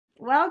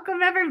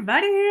Welcome,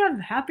 everybody.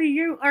 I'm happy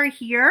you are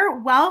here.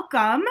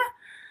 Welcome.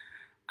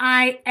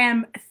 I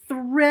am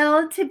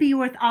thrilled to be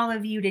with all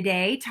of you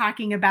today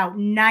talking about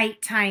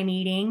nighttime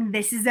eating.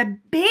 This is a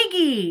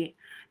biggie.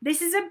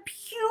 This is a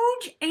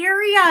huge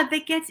area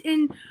that gets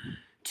into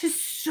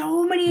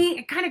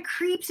it kind of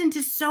creeps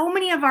into so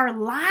many of our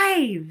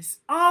lives.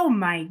 Oh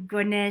my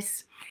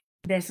goodness.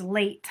 This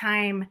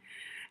nighttime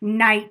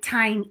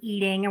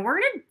eating, and we're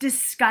going to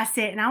discuss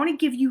it. And I want to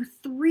give you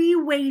 3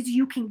 ways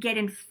you can get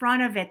in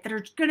front of it that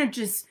are going to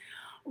just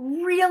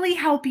really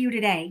help you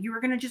today.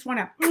 You're going to just want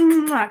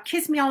to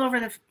kiss me all over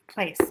the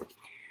place.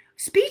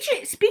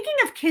 Speaking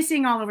of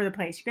kissing all over the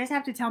place, you guys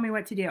have to tell me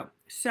what to do.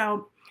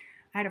 So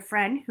I had a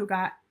friend who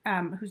got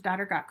whose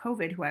daughter got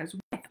COVID, who I was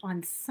with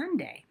on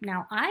Sunday.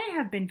 Now I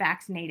have been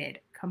vaccinated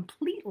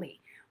completely.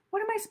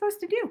 What am I supposed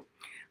to do?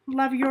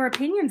 Love your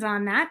opinions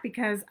on that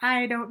because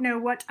I don't know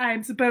what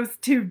I'm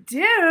supposed to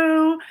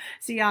do.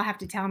 So y'all have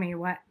to tell me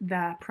what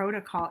the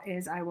protocol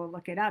is. I will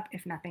look it up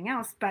if nothing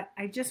else. But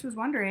I just was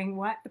wondering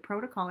what the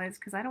protocol is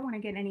because I don't want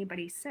to get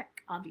anybody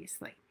sick,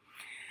 obviously.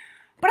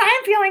 But I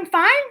am feeling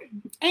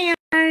fine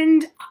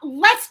and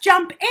let's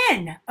jump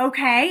in,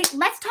 okay?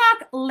 Let's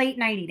talk late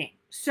night eating.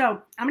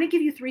 So I'm going to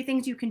give you 3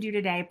 things you can do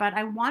today, but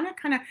I want to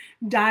kind of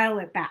dial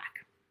it back.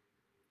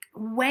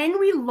 When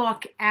we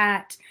look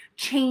at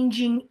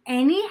changing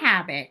any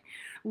habit,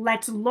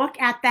 let's look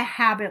at the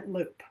habit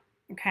loop,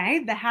 okay?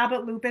 The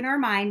habit loop in our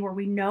mind where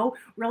we know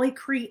really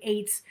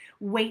creates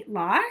weight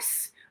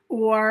loss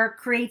or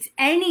creates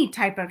any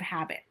type of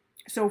habit.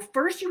 So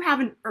first you have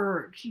an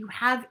urge, you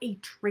have a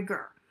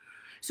trigger.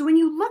 So when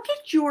you look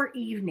at your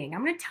evening,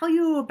 I'm going to tell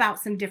you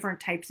about some different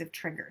types of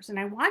triggers, and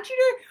I want you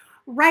to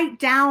write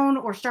down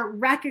or start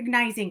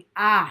recognizing,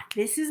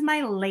 this is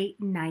my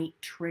late night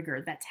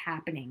trigger that's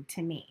happening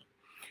to me.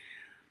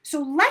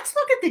 So let's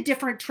look at the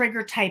different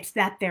trigger types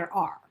that there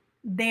are.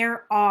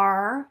 There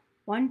are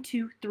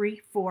 6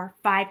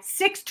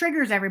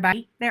 triggers,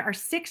 everybody. There are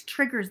 6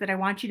 triggers that I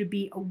want you to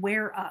be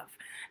aware of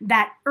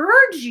that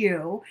urge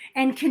you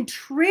and can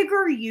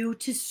trigger you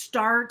to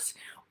start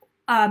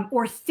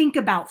or think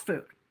about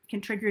food. Can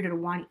trigger you to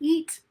want to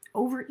eat,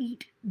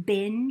 overeat,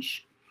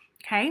 binge.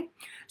 Okay,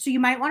 so you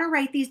might want to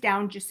write these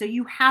down just so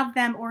you have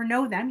them or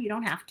know them. You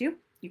don't have to.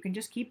 You can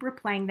just keep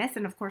replaying this.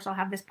 And of course, I'll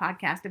have this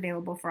podcast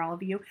available for all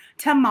of you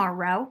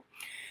tomorrow.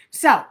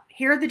 So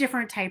here are the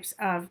different types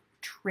of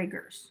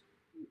triggers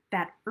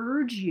that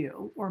urge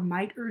you or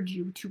might urge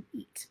you to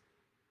eat.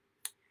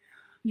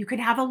 You could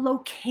have a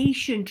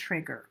location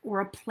trigger or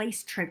a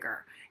place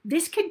trigger.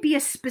 This could be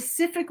a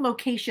specific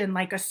location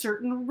like a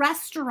certain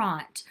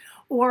restaurant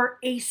or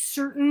a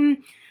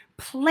certain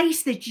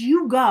place that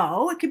you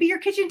go. It could be your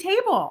kitchen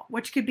table,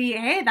 which could be,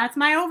 hey, that's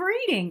my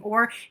overeating.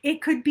 Or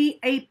it could be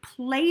a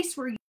place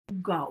where you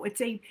go.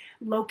 It's a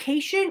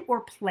location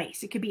or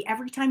place. It could be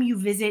every time you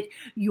visit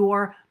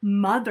your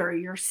mother,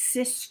 your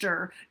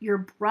sister,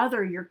 your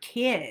brother, your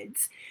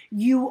kids,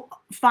 you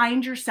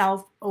find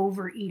yourself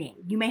overeating.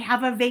 You may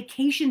have a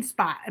vacation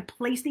spot, a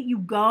place that you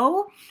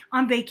go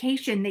on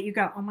vacation that you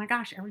go, oh my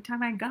gosh, every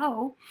time I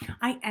go,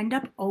 I end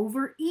up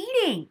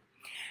overeating.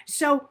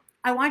 So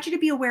I want you to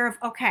be aware of,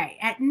 okay,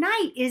 at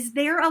night, is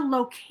there a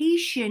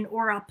location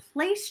or a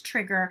place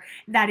trigger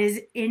that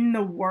is in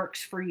the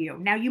works for you?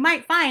 Now, you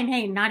might find,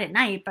 hey, not at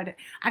night, but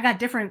I got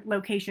different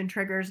location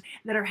triggers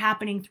that are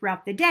happening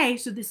throughout the day,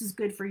 so this is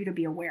good for you to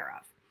be aware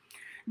of.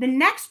 The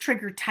next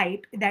trigger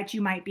type that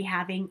you might be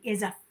having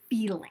is a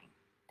feeling.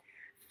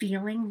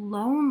 Feeling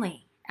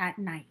lonely at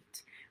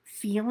night,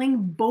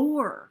 feeling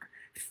bored,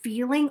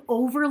 feeling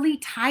overly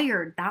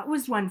tired. That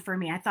was one for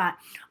me. I thought,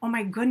 oh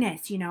my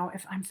goodness,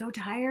 if I'm so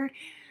tired,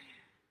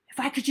 if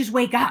I could just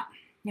wake up,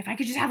 if I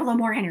could just have a little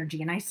more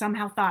energy. And I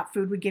somehow thought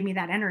food would give me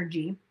that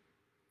energy,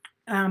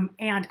 and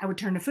I would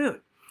turn to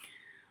food.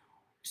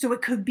 So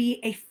it could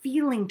be a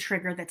feeling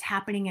trigger that's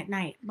happening at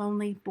night.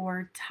 Lonely,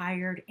 bored,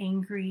 tired,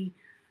 angry,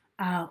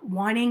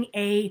 wanting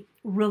a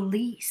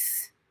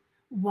release,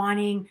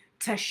 wanting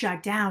to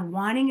shut down,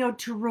 wanting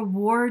to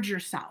reward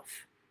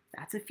yourself.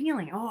 That's a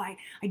feeling. Oh, I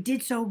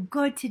did so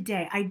good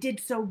today. I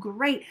did so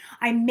great.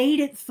 I made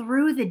it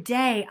through the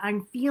day.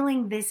 I'm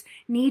feeling this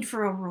need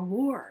for a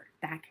reward.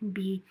 That can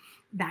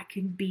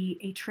be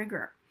a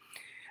trigger.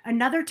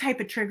 Another type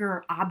of trigger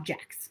are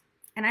objects.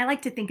 And I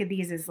like to think of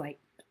these as like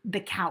the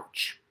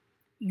couch,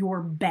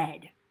 your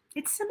bed.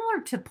 It's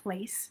similar to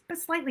place, but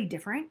slightly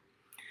different.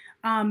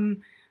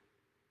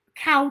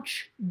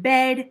 Couch,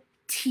 bed,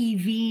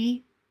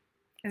 TV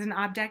is an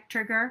object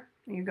trigger.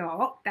 And you go,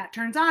 oh, that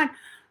turns on.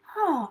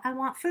 Oh, I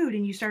want food.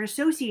 And you start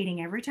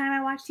associating every time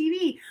I watch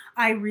TV,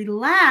 I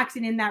relax.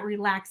 And in that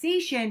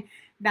relaxation,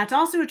 that's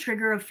also a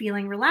trigger of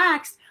feeling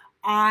relaxed.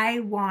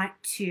 I want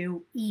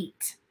to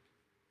eat.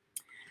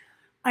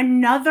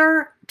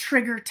 Another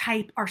trigger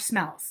type are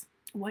smells.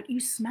 What you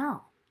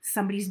smell.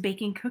 Somebody's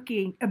baking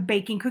cookies,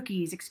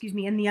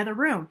 in the other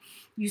room.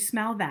 You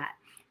smell that.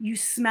 You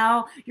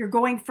smell, you're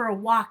going for a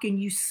walk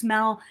and you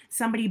smell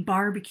somebody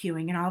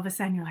barbecuing and all of a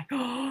sudden you're like,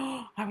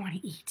 oh, I want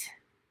to eat.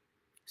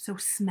 So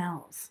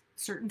smells.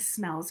 certain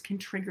smells can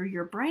trigger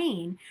your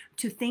brain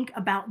to think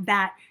about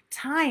that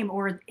time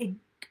or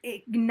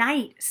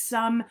ignite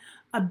some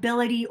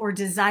ability or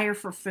desire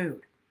for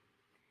food.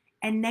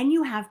 And then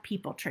you have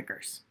people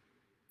triggers.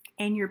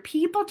 And your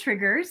people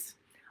triggers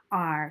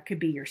could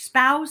be your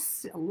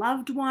spouse, a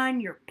loved one,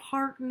 your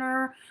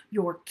partner,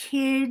 your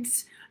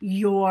kids,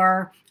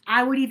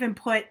 I would even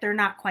put, they're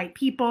not quite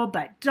people,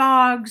 but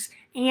dogs,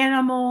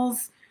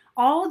 animals,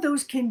 all of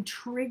those can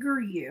trigger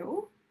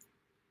you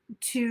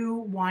to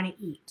want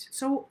to eat.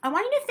 So I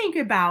want you to think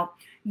about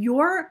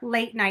your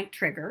late night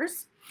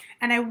triggers,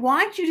 and I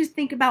want you to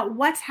think about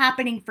what's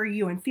happening for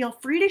you, and feel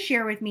free to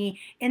share with me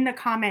in the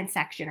comment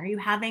section. Are you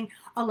having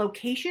a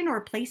location or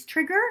a place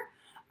trigger,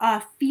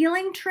 a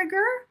feeling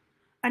trigger,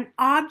 an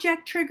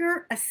object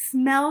trigger, a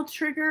smell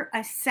trigger,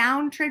 a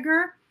sound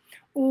trigger,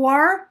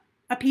 or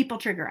a people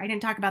trigger? I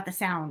didn't talk about the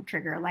sound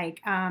trigger,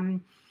 like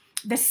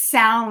the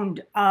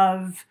sound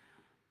of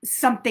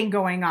something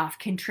going off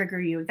can trigger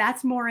you.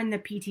 That's more in the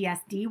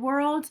PTSD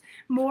world,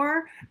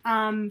 more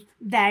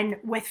than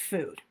with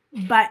food,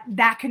 but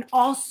that can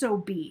also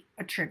be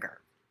a trigger.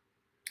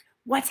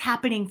 What's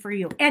happening for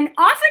you? And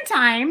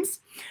oftentimes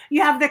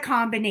you have the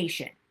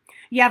combination.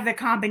 You have the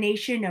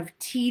combination of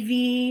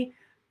TV,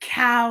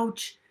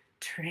 couch,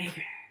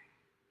 trigger.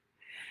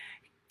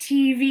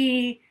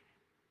 TV,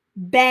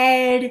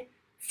 bed,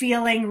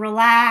 feeling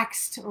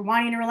relaxed or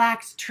wanting to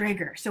relax,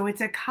 trigger. So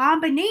it's a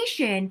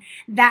combination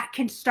that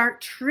can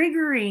start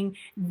triggering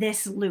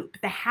this loop,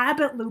 the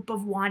habit loop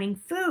of wanting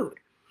food.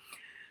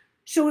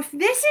 So if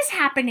this is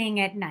happening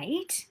at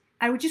night,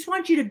 I would just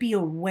want you to be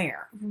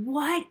aware.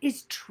 What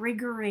is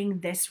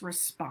triggering this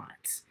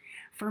response?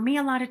 For me,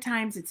 a lot of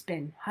times it's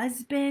been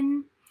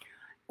husband,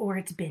 or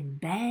it's been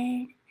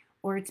bed,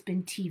 or it's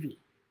been TV.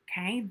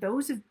 Okay,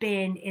 those have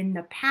been in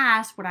the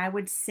past what I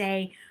would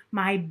say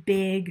my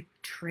big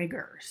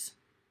triggers.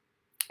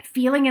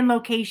 Feeling and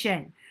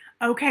location.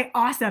 Okay,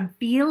 awesome.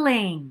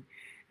 Feeling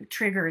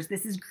triggers.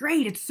 This is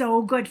great. It's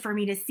so good for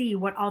me to see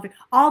what all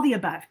the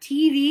above.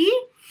 TV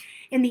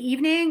in the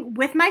evening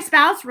with my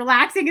spouse,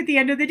 relaxing at the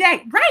end of the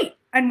day. Right.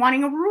 And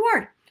wanting a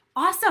reward.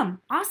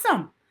 Awesome.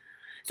 Awesome.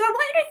 So I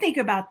want you to think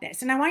about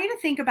this, and I want you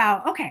to think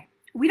about, okay,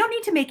 we don't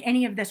need to make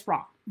any of this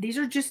wrong. This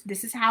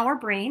is how our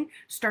brain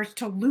starts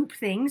to loop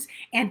things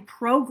and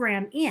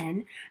program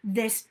in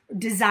this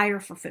desire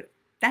for food.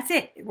 That's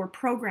it. We're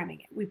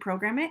programming it. We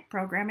program it,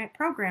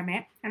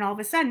 and all of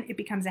a sudden it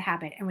becomes a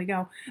habit. And we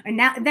go, and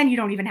then you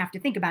don't even have to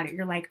think about it.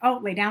 You're like, oh,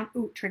 lay down.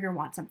 Ooh, trigger,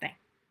 want something.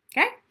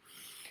 Okay?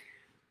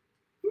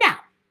 Now,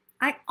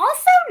 I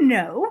also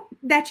know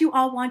that you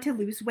all want to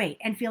lose weight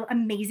and feel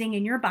amazing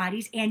in your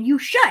bodies, and you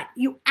should.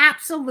 You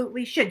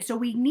absolutely should. So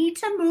we need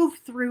to move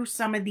through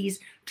some of these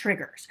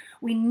triggers.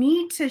 We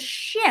need to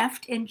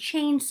shift and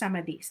change some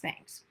of these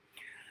things.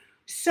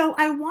 So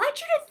I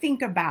want you to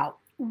think about,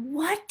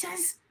 what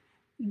does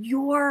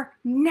your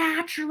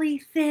naturally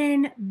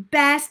thin,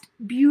 best,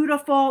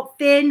 beautiful,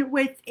 thin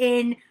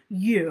within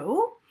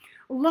you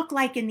look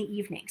like in the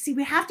evening? See,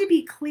 we have to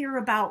be clear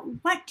about,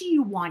 what do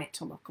you want it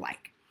to look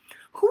like?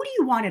 Who do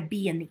you want to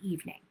be in the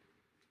evening?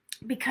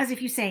 Because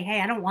if you say, hey,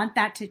 I don't want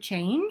that to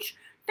change,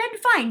 then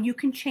fine, you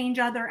can change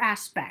other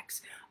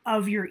aspects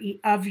of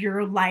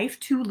your life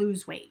to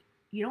lose weight.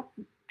 You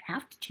don't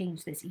have to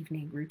change this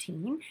evening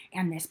routine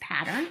and this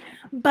pattern.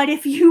 But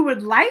if you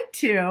would like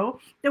to,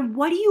 then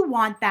what do you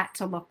want that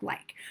to look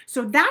like?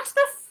 So that's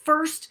the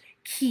first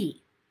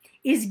key,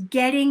 is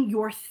getting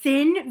your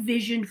thin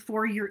vision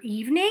for your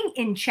evening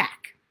in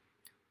check.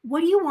 What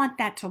do you want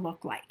that to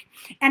look like?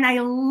 And I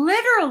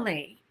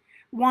literally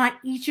want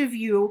each of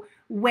you,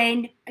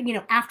 when,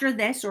 after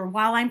this or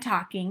while I'm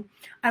talking,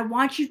 I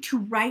want you to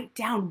write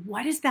down,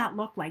 what does that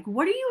look like?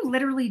 What are you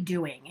literally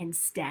doing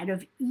instead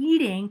of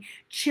eating,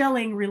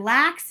 chilling,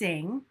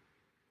 relaxing?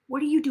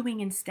 What are you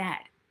doing instead?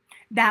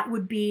 That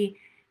would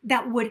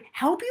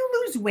help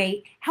you lose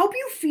weight, help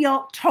you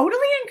feel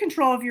totally in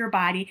control of your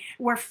body,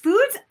 where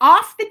food's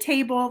off the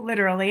table,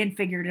 literally and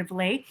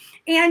figuratively,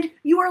 and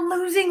you are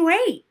losing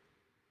weight.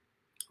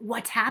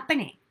 What's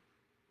happening?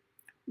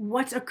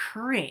 What's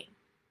occurring?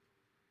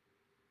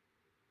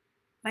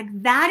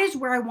 Like, that is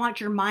where I want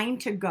your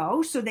mind to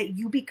go, so that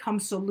you become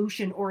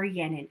solution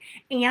oriented,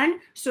 and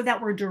so that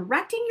we're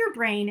directing your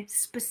brain,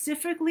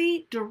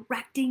 specifically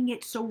directing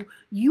it so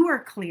you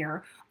are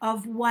clear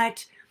of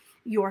what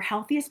your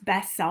healthiest,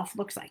 best self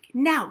looks like.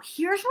 Now,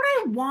 here's what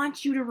I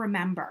want you to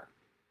remember.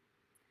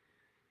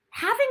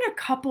 Having a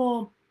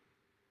couple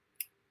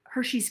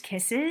Hershey's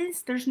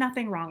Kisses, there's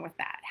nothing wrong with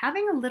that.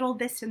 Having a little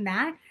this and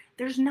that,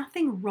 there's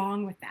nothing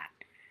wrong with that.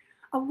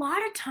 A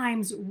lot of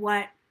times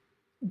what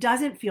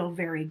doesn't feel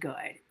very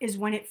good is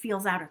when it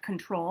feels out of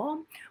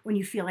control, when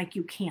you feel like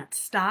you can't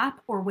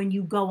stop, or when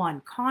you go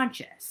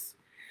unconscious.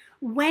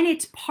 When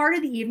it's part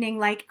of the evening,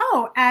 like,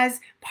 oh,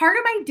 as part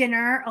of my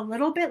dinner, a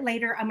little bit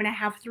later, I'm going to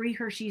have 3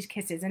 Hershey's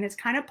Kisses, and it's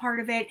kind of part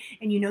of it,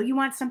 and you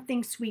want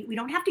something sweet. We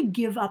don't have to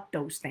give up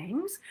those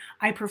things.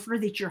 I prefer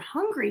that you're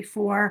hungry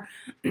for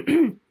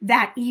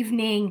that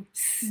evening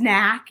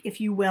snack, if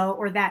you will,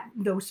 or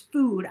those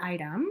food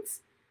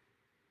items.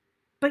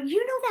 But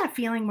you know that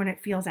feeling when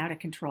it feels out of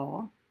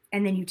control,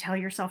 and then you tell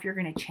yourself you're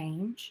going to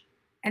change,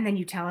 and then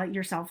you tell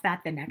yourself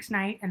that the next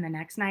night and the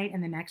next night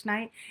and the next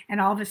night,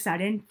 and all of a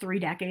sudden 3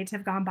 decades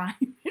have gone by,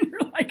 and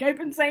you're like, I've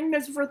been saying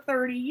this for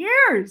 30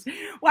 years.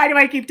 Why do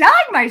I keep telling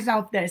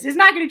myself this? It's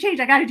not going to change.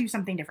 I got to do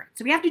something different.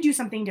 So we have to do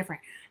something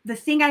different. The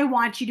thing I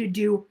want you to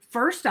do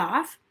first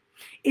off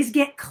is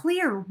get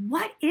clear.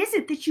 What is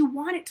it that you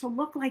want it to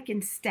look like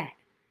instead?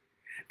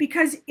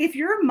 Because if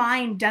your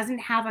mind doesn't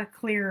have a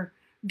clear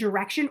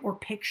direction or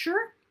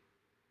picture,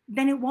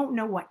 then it won't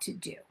know what to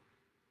do.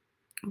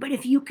 But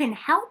if you can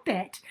help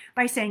it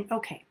by saying,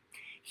 okay,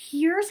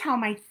 here's how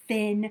my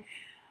thin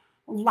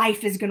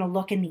life is going to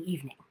look in the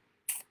evening.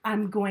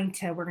 We're going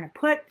to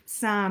put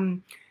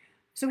some,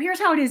 so here's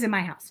how it is in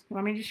my house. You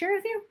want me to share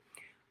with you?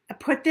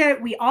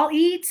 We all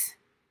eat,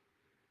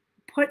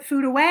 put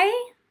food away.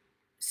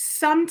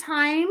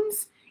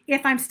 Sometimes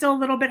if I'm still a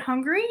little bit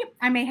hungry,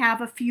 I may have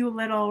a few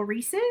little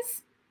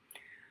Reese's.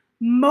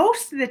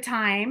 Most of the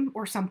time,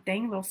 or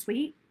something, a little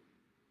sweet.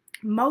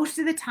 Most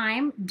of the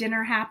time,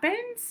 dinner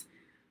happens.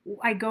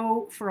 I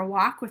go for a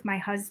walk with my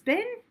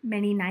husband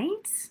many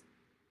nights.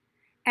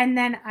 And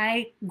then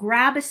I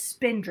grab a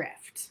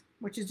Spindrift,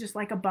 which is just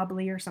like a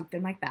bubbly or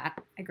something like that.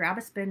 I grab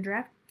a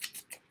Spindrift,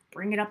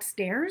 bring it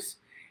upstairs,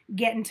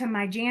 get into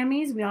my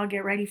jammies. We all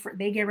get ready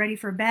they get ready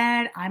for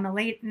bed. I'm a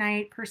late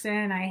night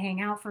person. I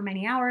hang out for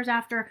many hours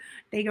after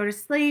they go to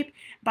sleep.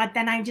 But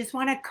then I just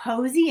want to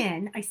cozy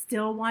in. I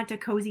still want to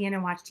cozy in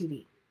and watch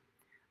TV.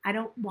 I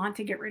don't want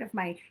to get rid of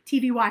my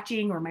TV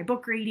watching or my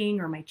book reading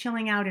or my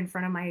chilling out in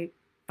front of my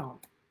phone.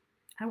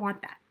 I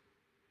want that.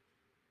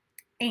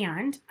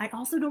 And I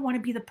also don't want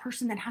to be the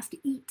person that has to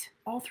eat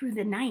all through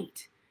the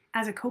night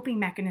as a coping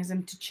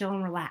mechanism to chill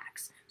and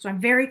relax. So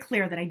I'm very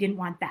clear that I didn't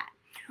want that.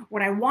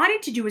 What I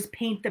wanted to do is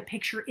paint the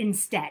picture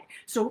instead.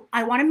 So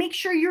I want to make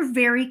sure you're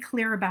very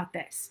clear about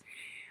this.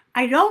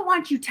 I don't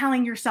want you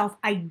telling yourself,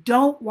 I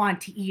don't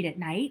want to eat at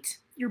night.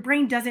 Your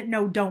brain doesn't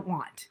know don't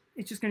want.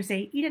 It's just going to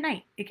say eat at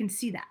night. It can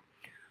see that.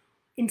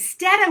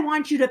 Instead, I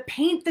want you to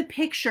paint the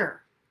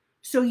picture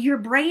so your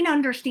brain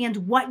understands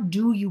what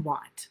do you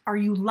want. Are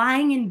you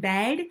lying in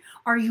bed?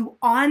 Are you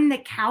on the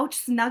couch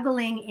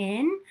snuggling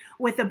in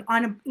with a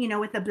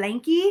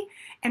blankie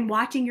and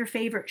watching your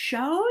favorite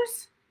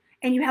shows?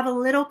 And you have a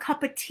little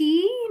cup of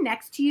tea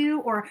next to you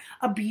or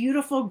a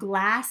beautiful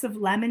glass of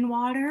lemon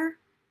water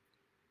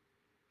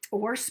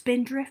or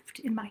Spindrift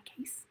in my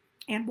case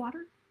and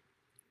water.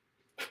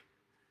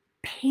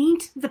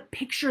 Paint the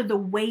picture the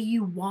way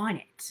you want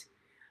it.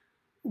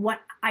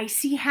 What I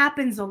see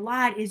happens a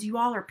lot is you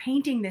all are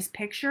painting this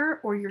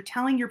picture or you're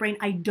telling your brain,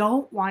 I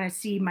don't want to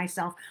see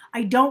myself.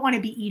 I don't want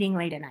to be eating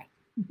late at night.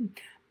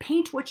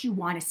 Paint what you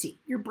want to see.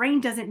 Your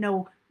brain doesn't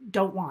know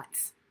don't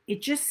wants.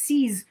 It just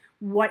sees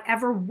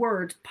whatever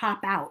words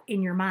pop out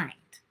in your mind.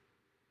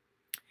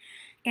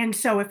 And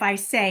so if I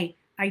say,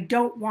 I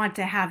don't want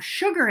to have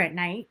sugar at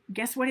night,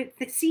 guess what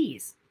it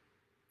sees?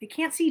 It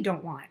can't see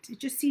don't want. It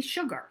just sees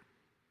sugar.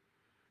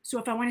 So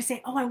if I want to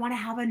say, oh, I want to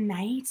have a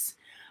night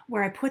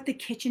where I put the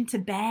kitchen to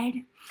bed,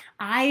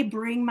 I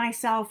bring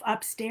myself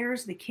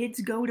upstairs, the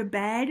kids go to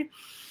bed,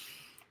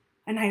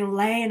 and I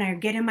lay and I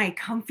get in my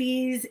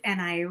comfies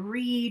and I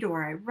read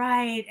or I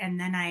write, and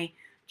then I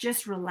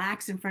just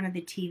relax in front of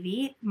the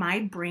TV, my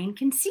brain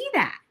can see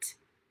that.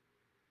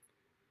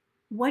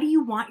 What do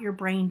you want your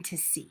brain to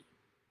see?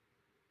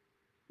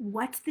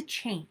 What's the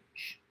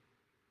change?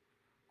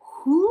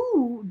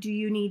 Who do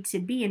you need to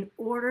be in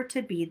order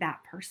to be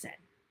that person?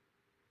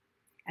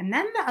 And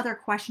then the other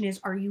question is,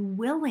 are you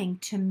willing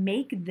to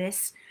make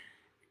this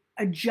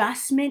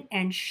adjustment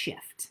and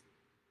shift?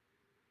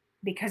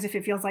 Because if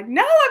it feels like,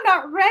 no, I'm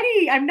not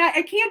ready,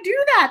 I can't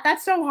do that,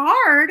 that's so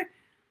hard.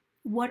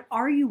 What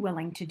are you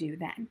willing to do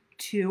then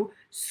to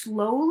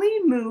slowly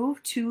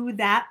move to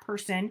that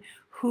person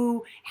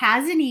who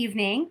has an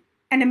evening,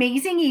 an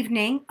amazing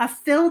evening, a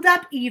filled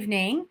up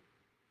evening,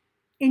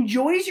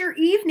 enjoys your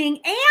evening,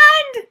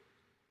 and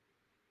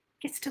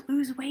gets to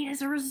lose weight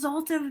as a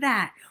result of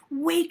that,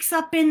 wakes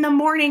up in the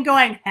morning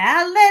going,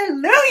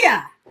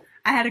 hallelujah,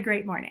 I had a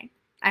great morning.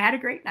 I had a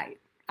great night.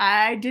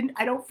 I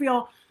don't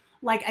feel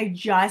like I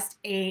just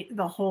ate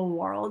the whole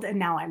world and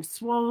now I'm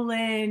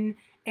swollen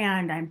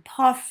and I'm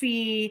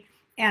puffy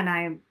and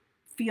I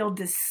feel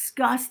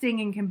disgusting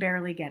and can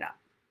barely get up.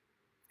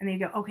 And then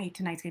you go, okay,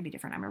 tonight's going to be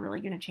different. I'm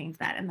really going to change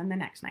that. And then the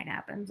next night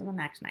happens and the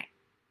next night.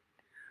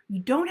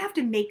 You don't have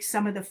to make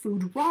some of the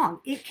food wrong.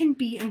 It can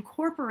be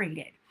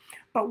incorporated.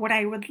 But what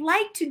I would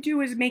like to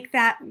do is make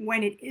that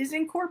when it is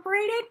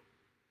incorporated,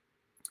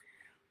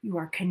 you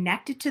are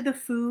connected to the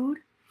food,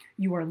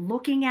 you are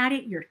looking at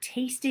it, you're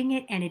tasting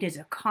it, and it is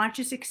a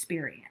conscious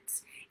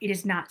experience. It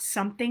is not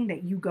something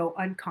that you go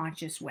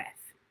unconscious with.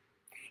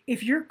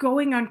 If you're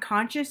going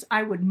unconscious,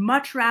 I would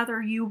much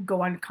rather you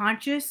go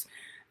unconscious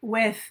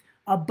with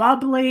a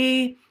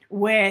bubbly,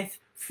 with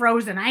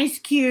frozen ice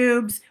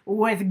cubes,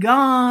 with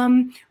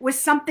gum, with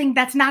something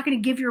that's not going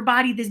to give your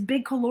body this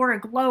big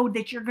caloric load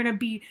that you're going to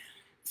be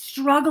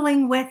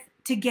struggling with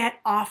to get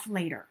off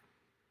later.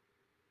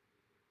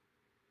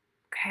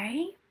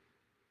 Okay?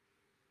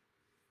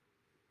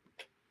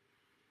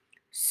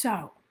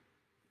 So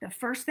the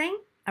first thing,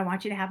 I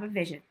want you to have a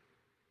vision.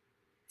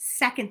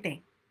 Second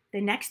thing, the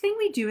next thing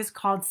we do is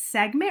called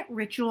segment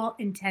ritual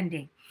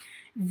intending.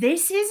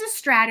 This is a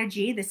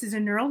strategy. This is a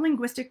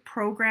neuro-linguistic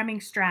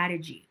programming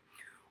strategy.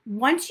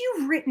 Once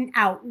you've written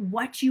out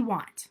what you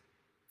want,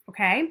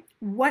 okay,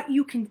 what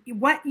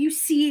you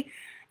see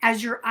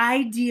as your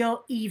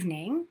ideal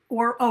evening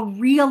or a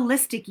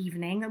realistic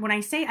evening. When I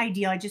say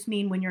ideal, I just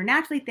mean when you're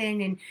naturally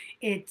thin and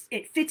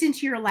it fits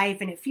into your life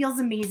and it feels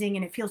amazing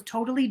and it feels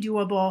totally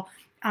doable.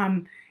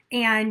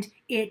 And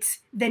it's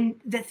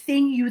the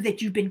thing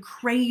that you've been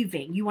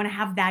craving. You want to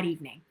have that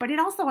evening. But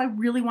I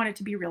really want it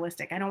to be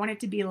realistic. I don't want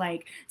it to be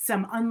like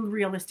some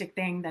unrealistic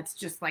thing that's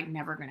just like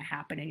never going to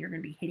happen and you're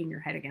going to be hitting your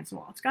head against the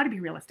wall. It's got to be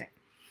realistic.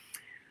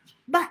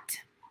 But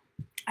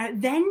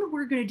then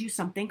we're going to do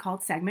something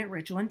called segment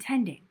ritual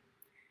intending.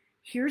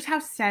 Here's how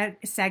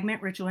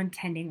segment ritual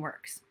intending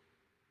works.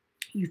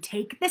 You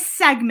take the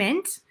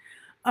segment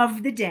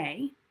of the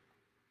day,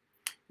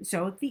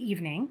 so the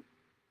evening,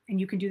 and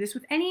you can do this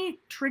with any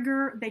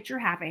trigger that you're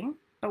having,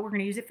 but we're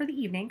going to use it for the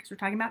evening because we're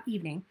talking about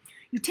evening.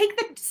 You take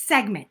the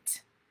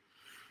segment,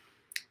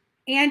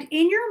 and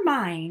in your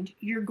mind,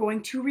 you're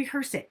going to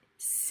rehearse it.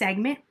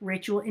 Segment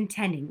ritual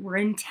intending. We're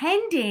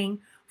intending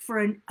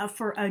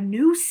for a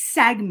new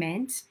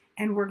segment,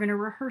 and we're going to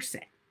rehearse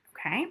it,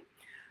 okay?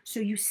 So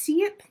you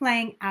see it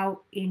playing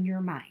out in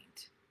your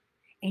mind,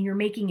 and you're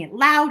making it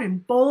loud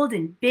and bold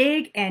and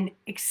big and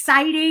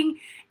exciting,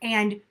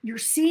 and you're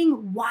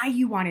seeing why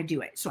you want to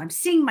do it. So I'm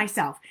seeing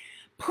myself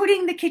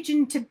putting the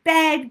kitchen to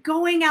bed,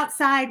 going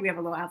outside. We have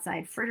a little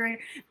outside refrigerator.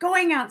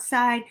 Going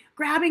outside,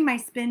 grabbing my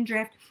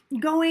Spindrift,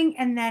 going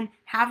and then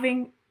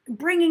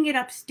bringing it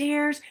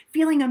upstairs,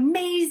 feeling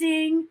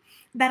amazing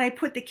that I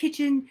put the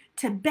kitchen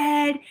to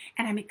bed,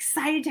 and I'm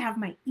excited to have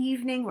my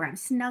evening where I'm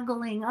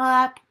snuggling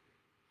up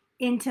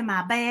into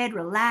my bed,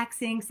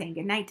 relaxing, saying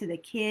goodnight to the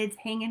kids,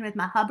 hanging with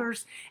my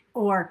hubbers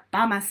or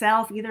by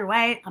myself, either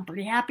way, I'm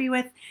pretty happy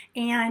with,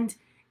 and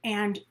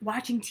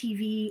watching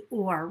TV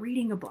or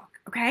reading a book,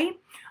 okay?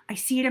 I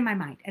see it in my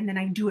mind, and then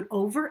I do it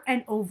over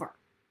and over,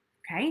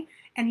 okay?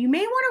 And you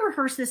may want to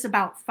rehearse this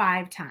about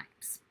 5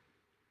 times.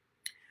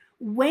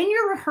 When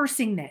you're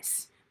rehearsing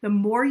this, the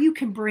more you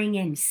can bring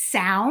in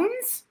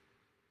sounds,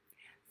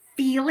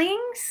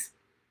 feelings,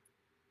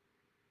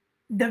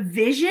 the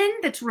vision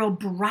that's real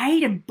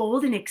bright and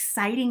bold and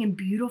exciting and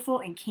beautiful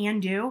and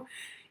can do,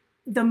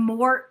 the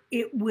more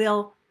it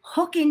will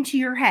hook into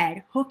your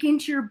head, hook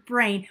into your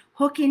brain,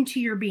 hook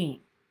into your being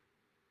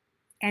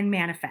and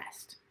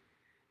manifest.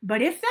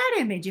 But if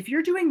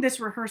you're doing this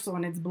rehearsal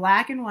and it's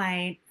black and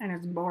white and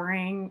it's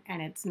boring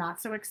and it's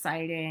not so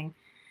exciting,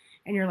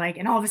 and you're like,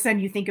 and all of a sudden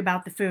you think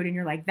about the food and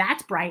you're like,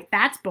 that's bright,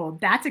 that's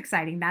bold, that's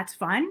exciting, that's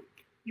fun,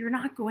 you're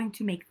not going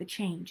to make the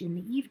change in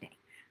the evening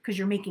because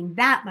you're making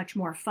that much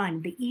more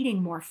fun, the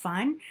eating more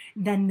fun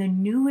than the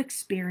new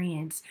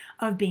experience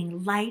of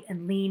being light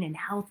and lean and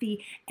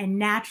healthy and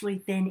naturally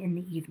thin in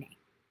the evening.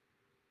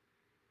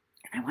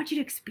 And I want you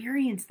to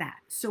experience that.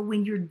 So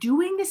when you're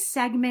doing the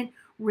segment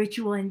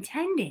ritual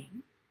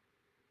intending,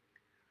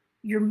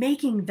 you're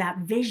making that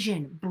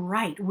vision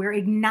bright. We're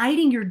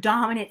igniting your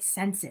dominant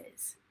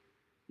senses.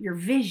 Your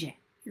vision,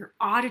 your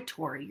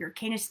auditory, your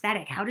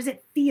kinesthetic. How does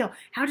it feel?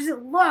 How does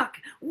it look?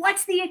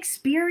 What's the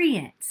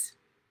experience?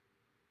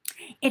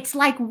 It's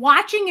like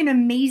watching an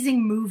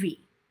amazing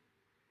movie,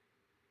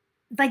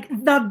 like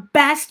the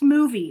best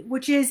movie,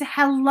 which is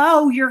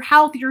hello, your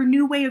health, your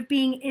new way of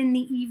being in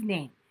the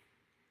evening.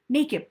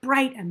 Make it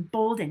bright and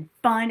bold and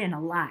fun and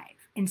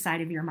alive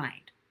inside of your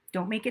mind.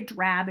 Don't make it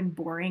drab and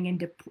boring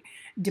and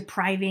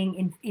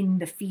depriving in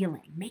the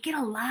feeling. Make it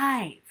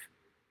alive.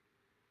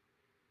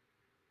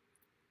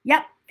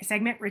 Yep,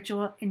 segment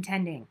ritual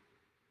intending.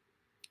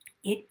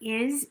 It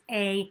is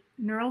a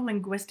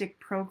neuro-linguistic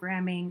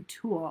programming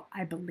tool,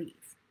 I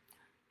believe.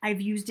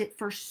 I've used it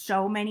for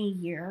so many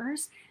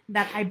years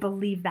that I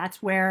believe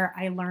that's where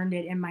I learned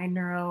it in my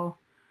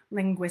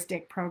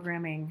neuro-linguistic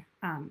programming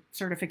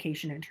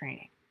certification and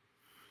training.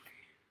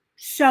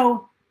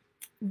 So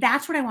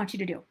that's what I want you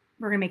to do.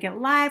 We're going to make it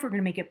live. We're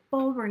going to make it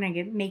bold. We're going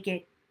to make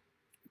it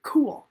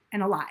cool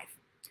and alive.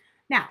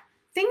 Now,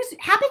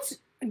 habits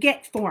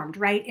get formed,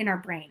 right, in our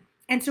brain.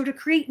 And so to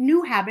create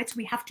new habits,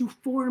 we have to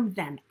form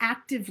them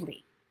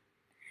actively.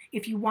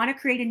 If you want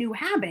to create a new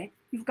habit,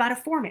 you've got to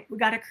form it. We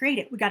got to create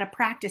it. We got to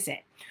practice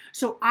it.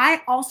 So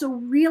I also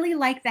really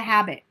like the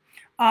habit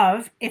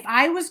of, if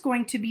I was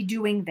going to be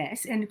doing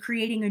this and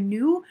creating a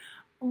new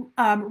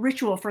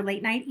ritual for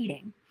late night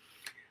eating,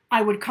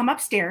 I would come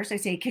upstairs. I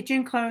say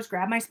kitchen closed,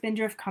 grab my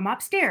Spindrift, come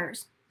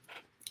upstairs.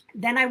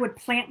 Then I would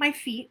plant my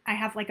feet. I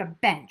have like a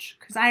bench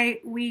because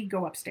we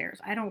go upstairs.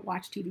 I don't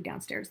watch TV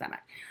downstairs that much.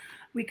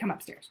 We come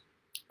upstairs.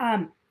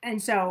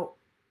 And so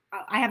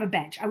I have a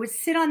bench. I would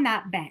sit on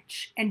that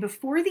bench. And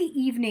before the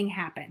evening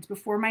happens,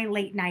 before my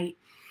late night,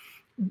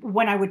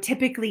 when I would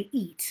typically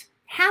eat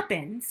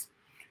happens,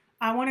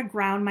 I want to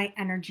ground my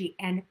energy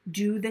and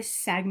do the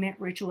segment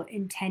ritual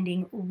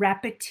intending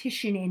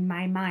repetition in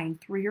my mind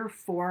 3 or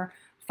 4,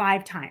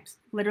 5 times.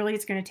 Literally,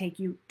 it's going to take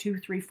you 2,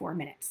 3, 4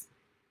 minutes.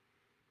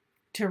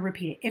 to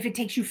repeat it. If it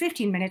takes you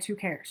 15 minutes, who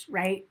cares,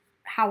 right?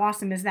 How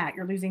awesome is that?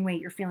 You're losing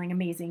weight, you're feeling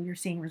amazing, you're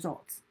seeing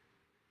results.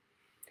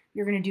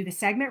 You're going to do the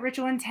segment,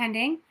 ritual,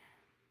 intending.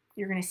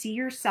 You're going to see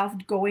yourself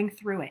going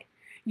through it.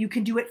 You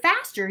can do it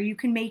faster. You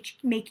can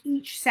make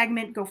each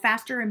segment go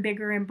faster and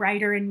bigger and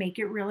brighter and make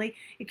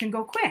it can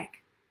go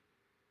quick.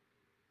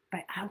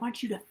 But I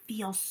want you to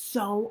feel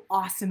so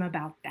awesome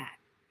about that.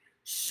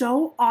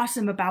 So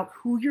awesome about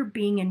who you're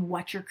being and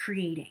what you're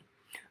creating.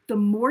 The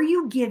more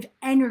you give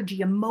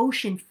energy,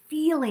 emotion,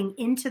 feeling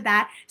into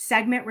that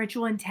segment,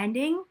 ritual,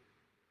 intending,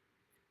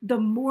 the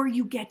more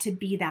you get to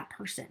be that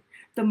person.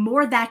 The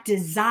more that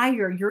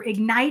desire, you're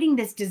igniting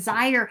this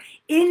desire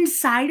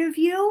inside of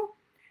you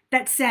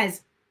that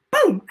says,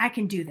 boom, I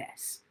can do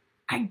this.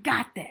 I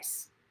got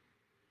this.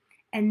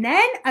 And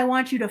then I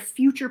want you to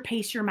future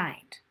pace your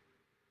mind.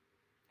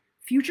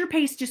 Future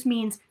pace just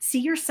means see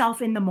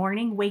yourself in the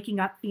morning, waking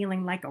up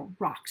feeling like a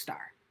rock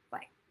star.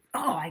 Like,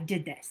 oh, I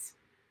did this.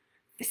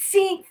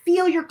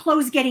 Feel your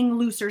clothes getting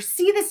looser.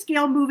 See the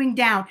scale moving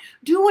down.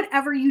 Do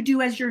whatever you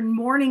do as your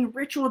morning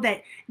ritual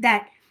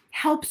that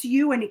helps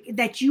you and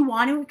that you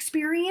want to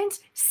experience.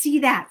 See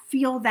that,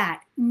 feel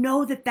that,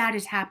 know that that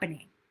is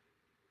happening.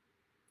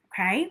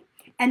 Okay?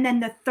 And then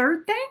the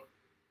third thing,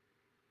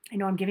 I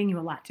know I'm giving you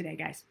a lot today,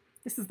 guys.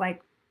 This is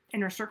like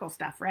inner circle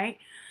stuff, right?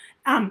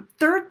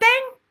 Third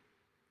thing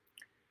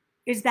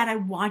is that I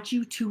want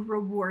you to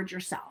reward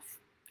yourself.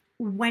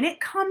 When it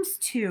comes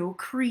to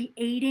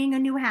creating a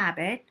new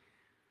habit,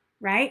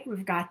 right?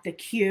 We've got the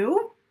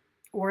cue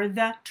or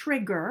the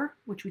trigger,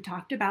 which we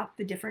talked about,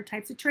 the different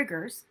types of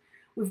triggers.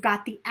 We've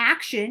got the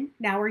action.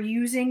 Now we're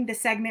using the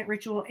segment,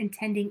 ritual,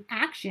 intending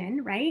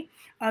action, right?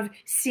 Of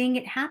seeing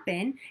it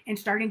happen and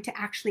starting to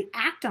actually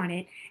act on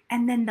it.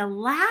 And then the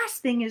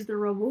last thing is the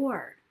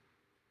reward.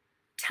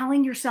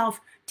 Telling yourself,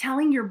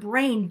 telling your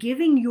brain,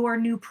 giving your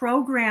new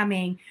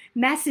programming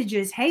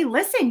messages, hey,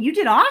 listen, you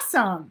did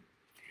awesome.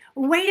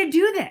 Way to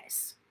do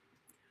this.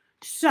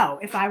 So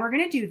if I were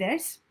going to do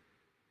this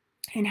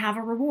and have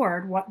a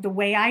reward, the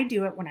way I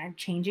do it when I'm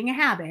changing a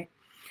habit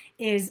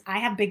is I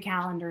have big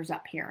calendars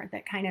up here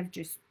that kind of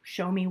just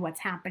show me what's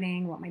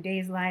happening, what my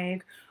day's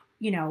like.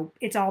 You know,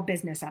 it's all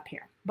business up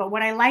here. But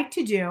what I like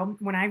to do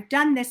when I've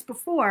done this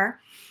before,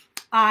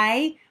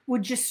 I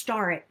would just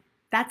star it.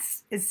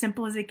 That's as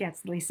simple as it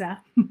gets,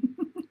 Lisa.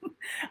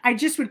 I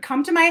just would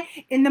come to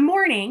in the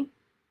morning,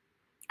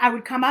 I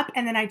would come up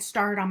and then I'd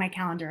star it on my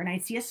calendar and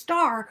I'd see a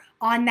star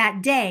on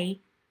that day,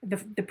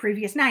 the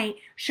previous night,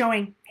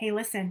 showing, hey,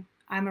 listen,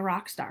 I'm a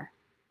rock star.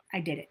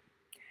 I did it.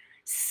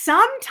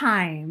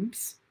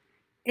 Sometimes,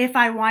 if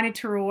I wanted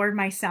to reward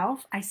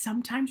myself, I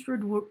sometimes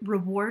would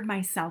reward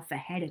myself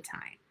ahead of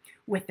time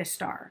with the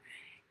star,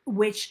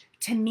 which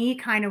to me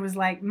kind of was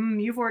like,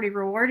 you've already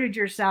rewarded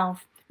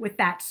yourself with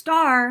that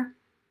star.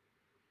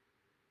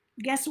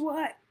 Guess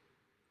what?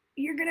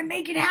 You're going to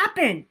make it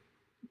happen.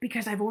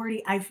 Because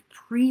I've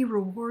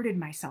pre-rewarded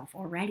myself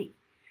already.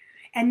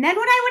 And then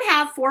when I would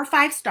have 4 or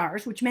 5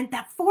 stars, which meant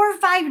that 4 or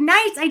 5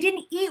 nights I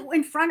didn't eat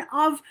in front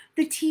of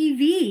the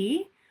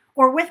TV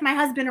or with my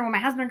husband or when my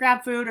husband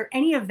grabbed food or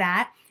any of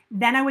that,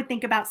 then I would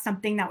think about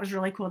something that was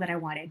really cool that I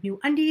wanted. New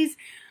undies,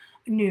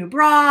 new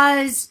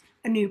bras,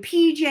 new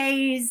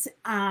PJs,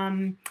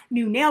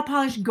 new nail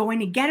polish, going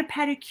to get a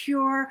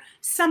pedicure,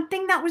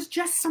 something that was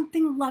just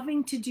something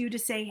loving to do to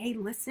say, hey,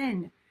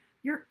 listen,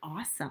 you're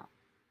awesome.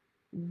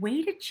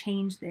 Way to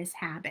change this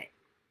habit.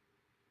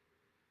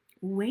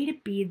 Way to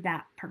be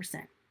that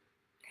person.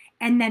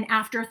 And then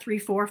after 3,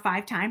 4,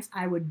 5 times,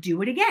 I would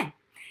do it again.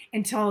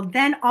 Until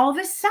then, all of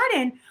a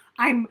sudden,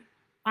 I'm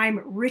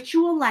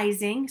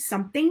ritualizing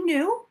something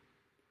new.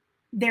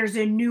 There's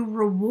a new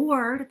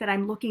reward that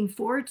I'm looking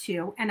forward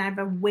to, and I have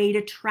a way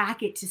to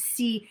track it to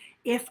see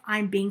if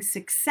I'm being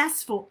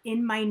successful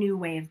in my new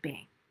way of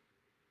being.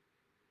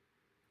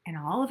 And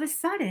all of a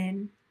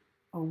sudden,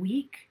 a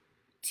week,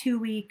 2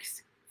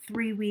 weeks,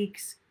 3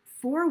 weeks,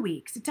 4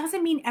 weeks. It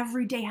doesn't mean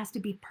every day has to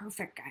be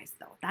perfect, guys,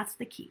 though. That's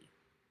the key.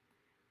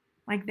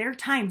 Like there are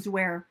times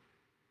where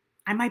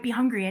I might be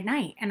hungry at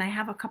night and I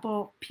have a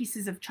couple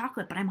pieces of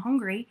chocolate, but I'm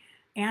hungry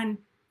and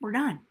we're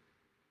done.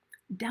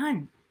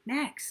 Done.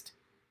 Next.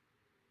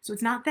 So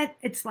it's not that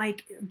it's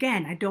like,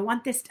 again, I don't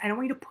want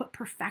you to put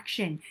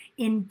perfection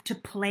into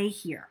play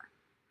here.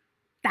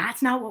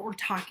 That's not what we're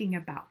talking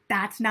about.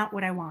 That's not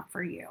what I want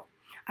for you.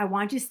 I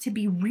want this to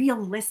be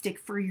realistic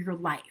for your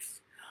life.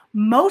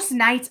 Most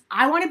nights,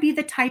 I want to be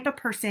the type of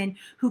person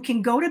who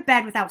can go to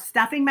bed without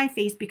stuffing my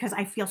face because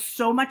I feel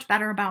so much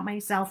better about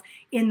myself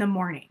in the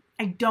morning.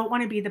 I don't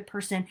want to be the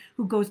person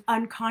who goes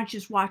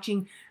unconscious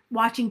watching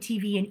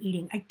TV and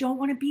eating. I don't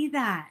want to be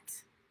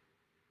that.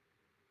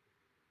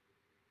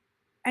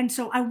 And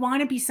so I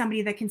want to be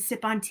somebody that can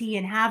sip on tea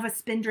and have a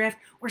spindrift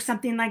or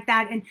something like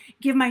that and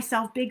give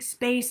myself big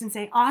space and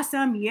say,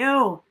 awesome,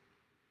 you.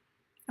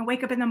 And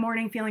wake up in the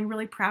morning feeling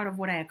really proud of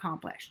what I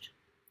accomplished.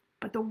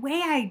 But the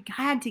way I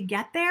had to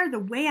get there, the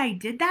way I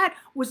did that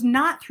was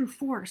not through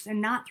force and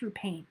not through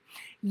pain.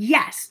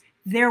 Yes,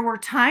 there were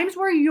times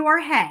where your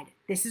head,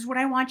 this is what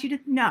I want you to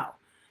know.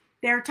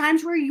 There are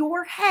times where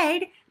your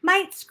head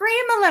might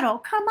scream a little.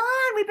 Come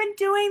on, we've been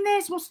doing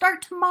this. We'll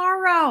start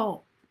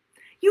tomorrow.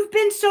 You've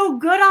been so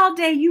good all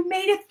day. You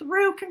made it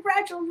through.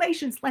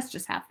 Congratulations. Let's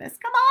just have this.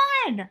 Come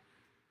on.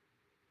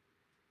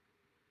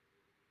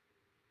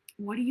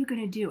 What are you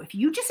going to do? If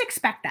you just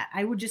expect that,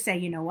 I would just say,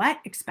 you know what?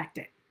 Expect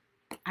it.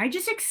 I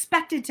just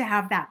expected to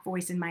have that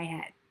voice in my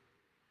head.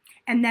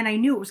 And then I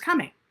knew it was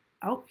coming.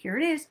 Oh, here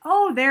it is.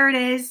 Oh, there it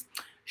is.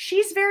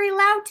 She's very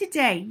loud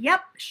today.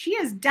 Yep, she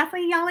is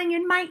definitely yelling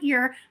in my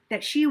ear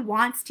that she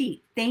wants to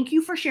eat. Thank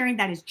you for sharing.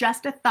 That is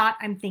just a thought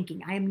I'm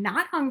thinking. I am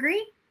not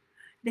hungry.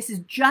 This is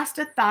just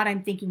a thought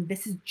I'm thinking.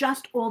 This is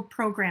just old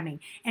programming.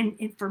 And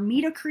for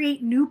me to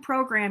create new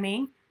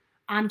programming,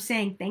 I'm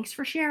saying, thanks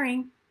for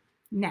sharing.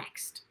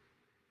 Next.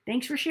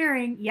 Thanks for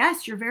sharing.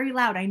 Yes, you're very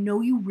loud. I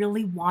know you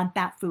really want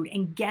that food.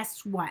 And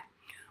guess what?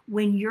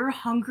 When you're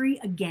hungry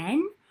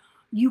again,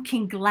 you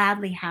can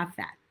gladly have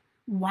that.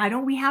 Why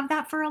don't we have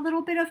that for a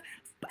little bit of,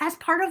 as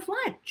part of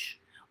lunch?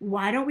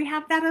 Why don't we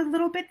have that a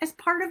little bit as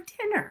part of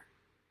dinner?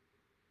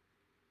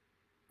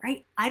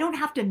 Right? I don't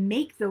have to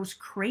make those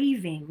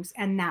cravings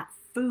and that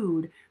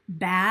food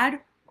bad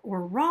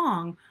or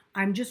wrong.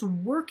 I'm just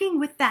working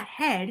with that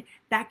head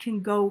that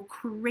can go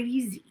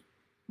crazy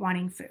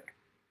wanting food.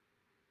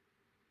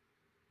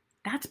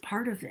 That's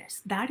part of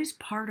this. That is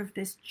part of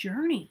this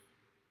journey.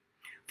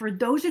 For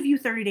those of you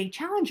 30-day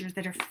challengers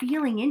that are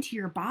feeling into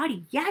your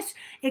body, yes,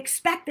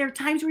 expect there are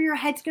times where your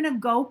head's going to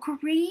go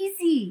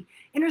crazy.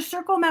 Inner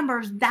Circle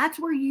members, that's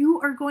where you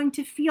are going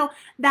to feel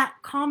that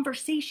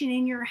conversation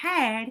in your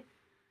head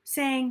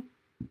saying,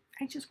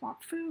 I just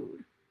want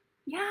food.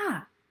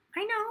 Yeah,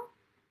 I know.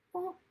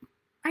 Well,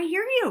 I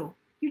hear you.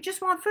 You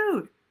just want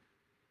food.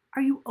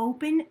 Are you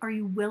open? Are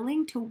you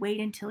willing to wait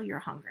until you're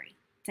hungry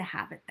to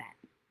have it then?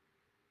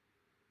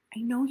 I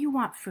know you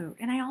want food,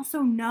 and I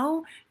also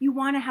know you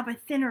want to have a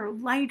thinner,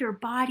 lighter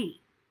body.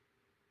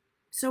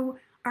 So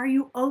are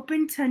you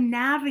open to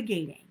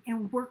navigating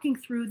and working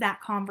through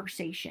that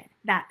conversation,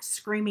 that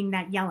screaming,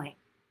 that yelling?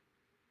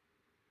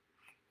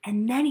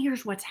 And then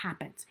here's what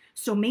happens.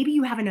 So maybe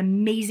you have an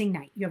amazing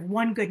night. You have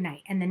one good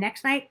night, and the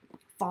next night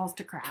falls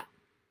to crap.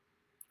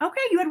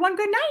 Okay, you had one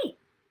good night.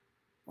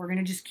 We're going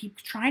to just keep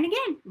trying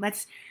again.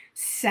 Let's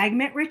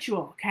segment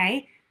ritual,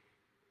 okay?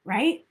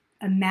 Right?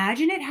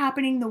 Imagine it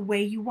happening the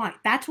way you want.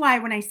 That's why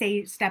when I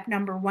say step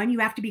number 1, you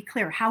have to be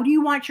clear. How do you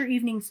want your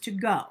evenings to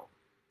go?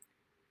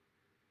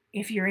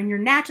 If you're in your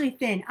naturally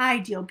thin,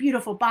 ideal,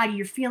 beautiful body,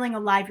 you're feeling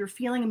alive, you're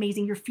feeling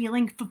amazing, you're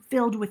feeling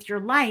fulfilled with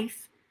your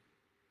life,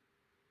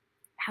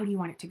 how do you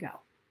want it to go?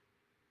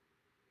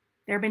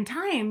 There have been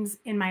times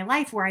in my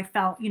life where I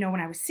felt, when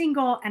I was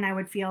single and I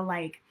would feel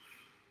like,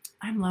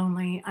 I'm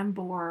lonely, I'm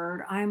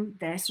bored, I'm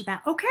this or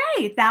that.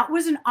 Okay, that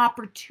was an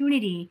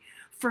opportunity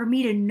for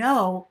me to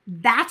know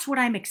that's what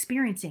I'm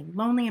experiencing,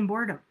 lonely and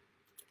boredom.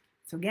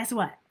 So guess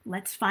what?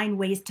 Let's find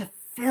ways to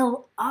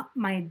fill up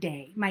my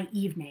day, my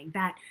evening,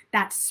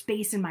 that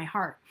space in my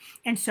heart.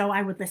 And so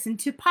I would listen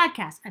to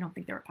podcasts. I don't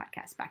think there were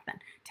podcasts back then.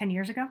 10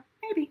 years ago,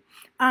 maybe.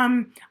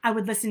 I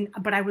would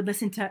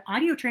listen to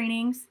audio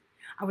trainings.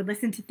 I would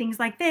listen to things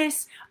like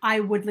this. I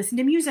would listen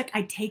to music.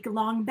 I'd take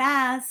long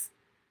baths.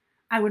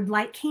 I would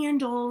light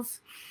candles.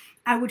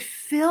 I would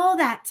fill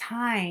that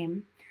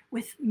time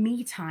with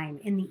me time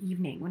in the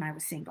evening when I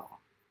was single.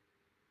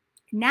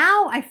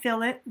 Now I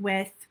fill it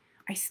with,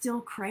 I still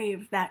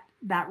crave that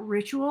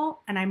ritual,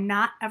 and I'm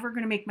not ever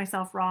going to make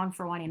myself wrong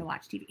for wanting to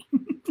watch TV.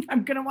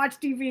 I'm going to watch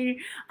TV.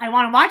 I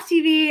want to watch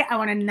TV. I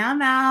want to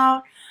numb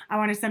out. I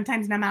want to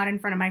sometimes numb out in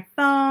front of my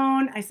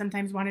phone. I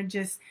sometimes want to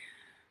just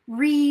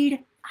read.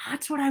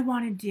 That's what I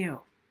want to do.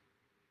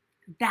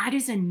 That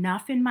is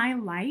enough in my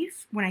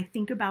life when I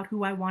think about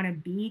who I want to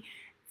be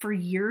for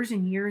years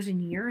and years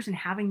and years and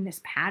having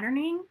this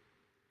patterning.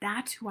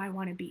 That's who I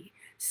want to be.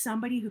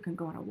 Somebody who can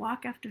go on a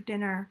walk after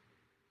dinner,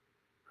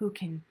 who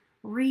can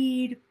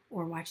read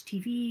or watch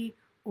TV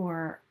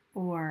or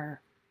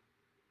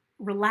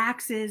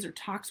relaxes or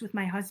talks with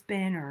my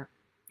husband or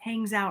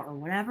hangs out or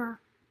whatever.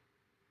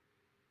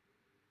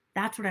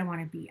 That's what I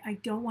want to be. I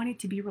don't want it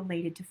to be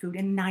related to food,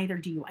 and neither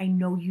do you. I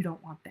know you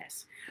don't want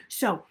this.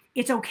 So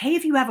it's okay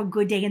if you have a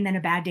good day and then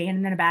a bad day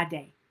and then a bad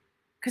day.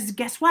 Because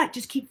guess what?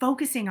 Just keep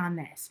focusing on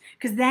this.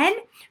 Because then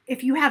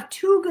if you have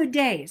 2 good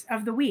days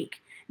of the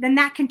week, then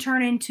that can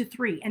turn into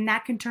 3, and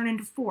that can turn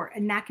into 4,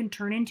 and that can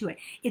turn into it.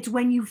 It's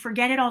when you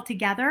forget it all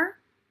together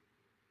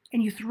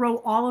and you throw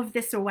all of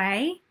this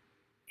away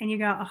and you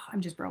go, oh, I'm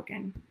just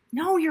broken.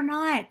 No, you're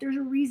not. There's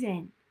a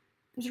reason.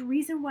 There's a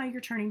reason why you're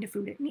turning to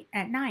food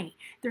at night.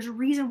 There's a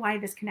reason why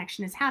this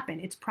connection has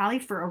happened. It's probably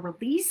for a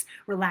release,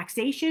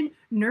 relaxation,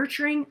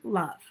 nurturing,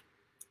 love,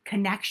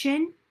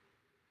 connection,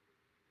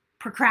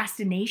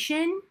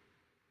 procrastination,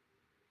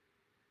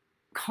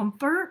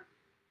 comfort.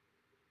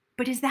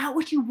 But is that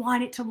what you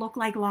want it to look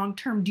like long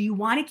term? Do you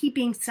want to keep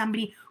being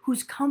somebody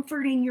who's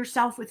comforting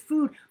yourself with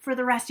food for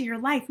the rest of your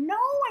life? No,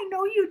 I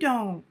know you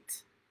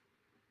don't.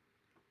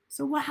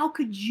 So how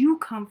could you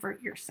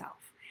comfort yourself?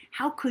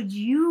 How could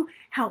you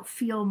help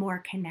feel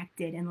more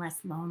connected and less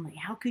lonely?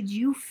 How could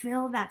you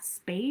fill that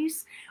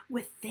space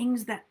with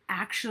things that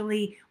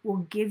actually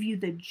will give you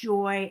the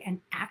joy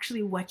and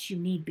actually what you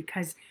need?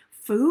 Because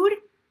food,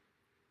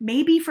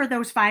 maybe for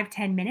those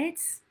 5-10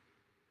 minutes,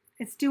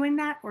 it's doing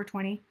that, or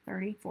 20,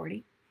 30,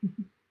 40.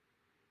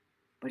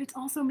 But it's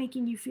also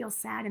making you feel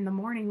sad in the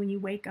morning when you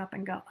wake up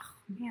and go,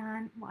 oh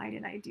man, why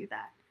did I do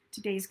that?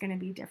 Today's going to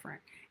be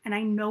different. And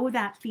I know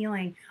that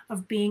feeling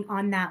of being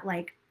on that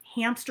like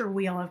hamster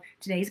wheel of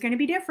today's going to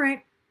be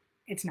different.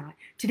 It's not.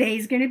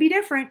 Today's going to be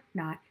different.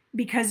 Not.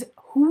 Because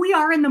who we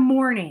are in the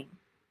morning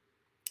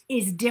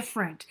is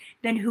different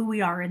than who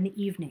we are in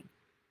the evening.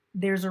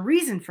 There's a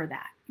reason for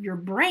that. Your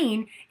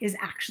brain is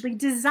actually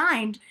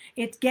designed.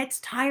 It gets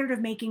tired of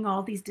making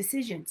all these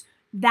decisions.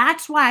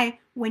 That's why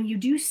when you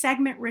do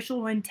segment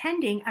ritual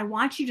intending, I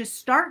want you to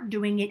start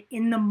doing it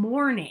in the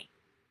morning,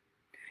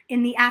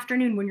 in the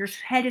afternoon when your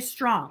head is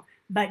strong,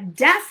 but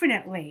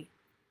definitely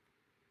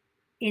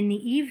in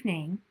the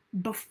evening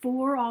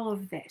before all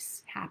of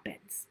this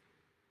happens.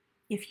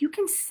 If you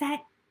can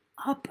set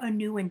up a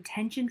new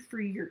intention for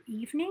your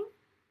evening,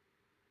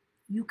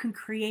 you can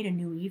create a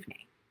new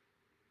evening.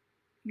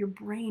 Your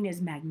brain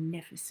is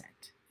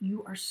magnificent.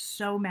 You are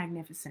so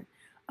magnificent.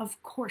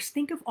 Of course,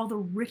 think of all the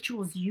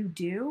rituals you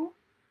do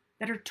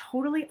that are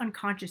totally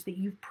unconscious that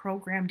you've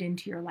programmed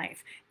into your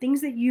life.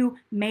 Things that you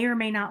may or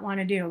may not want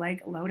to do,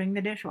 like loading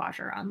the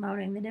dishwasher,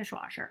 unloading the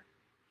dishwasher.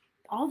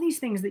 All these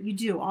things that you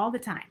do all the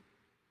time.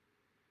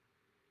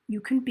 You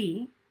can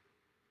be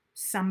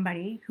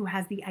somebody who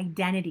has the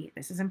identity,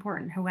 this is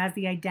important, who has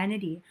the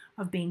identity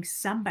of being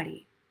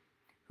somebody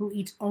who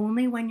eats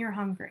only when you're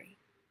hungry,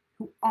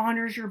 who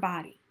honors your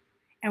body.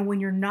 And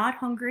when you're not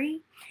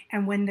hungry,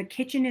 and when the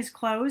kitchen is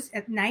closed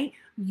at night,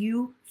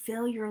 you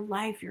fill your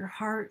life, your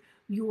heart,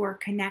 your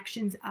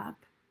connections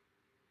up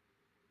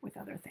with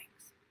other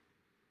things.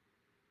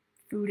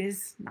 Food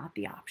is not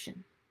the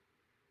option,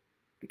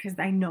 because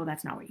I know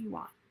that's not what you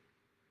want.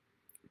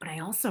 But I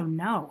also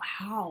know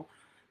how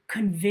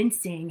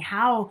convincing,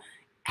 how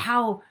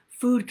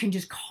food can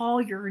just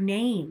call your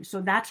name. So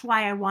that's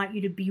why I want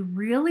you to be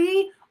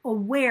really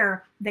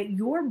aware that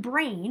your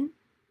brain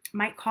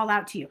might call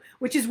out to you,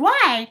 which is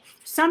why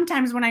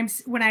sometimes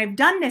when I've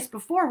done this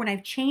before, when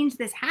I've changed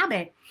this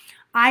habit,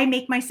 I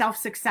make myself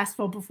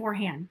successful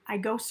beforehand. I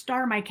go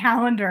star my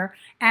calendar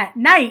at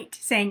night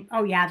saying,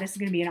 oh yeah, this is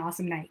going to be an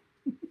awesome night.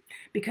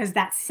 Because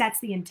that sets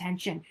the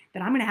intention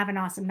that I'm going to have an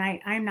awesome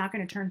night. I am not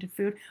going to turn to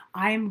food.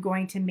 I am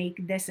going to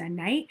make this a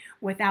night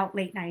without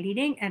late night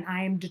eating, and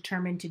I am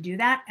determined to do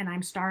that, and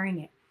I'm starring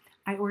it.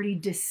 I already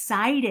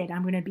decided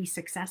I'm going to be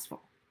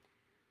successful.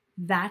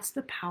 That's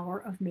the power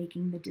of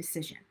making the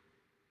decision.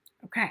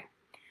 Okay,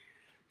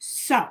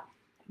 so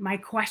my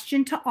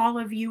question to all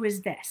of you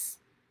is this.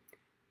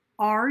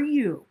 Are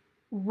you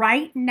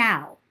right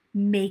now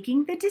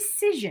making the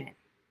decision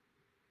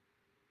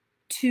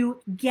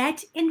to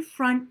get in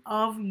front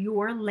of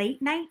your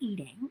late night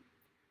eating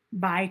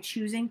by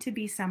choosing to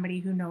be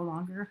somebody who no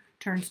longer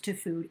turns to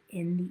food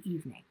in the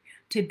evening?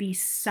 To be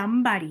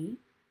somebody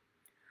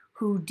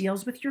who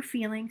deals with your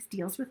feelings,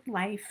 deals with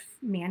life,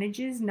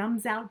 manages,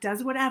 numbs out,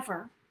 does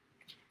whatever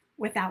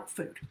without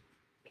food?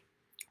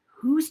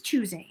 Who's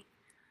choosing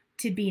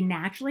to be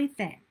naturally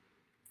thin,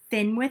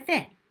 thin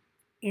within,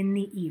 in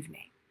the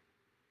evening?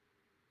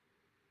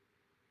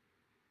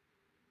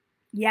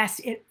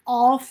 Yes, it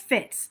all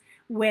fits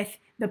with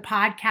the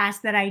podcast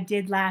that I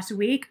did last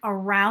week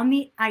around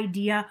the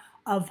idea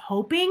of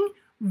hoping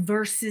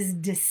versus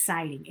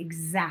deciding.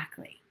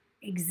 Exactly.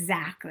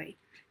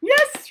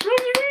 Yes,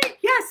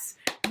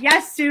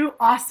 yes, Sue.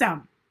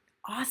 Awesome.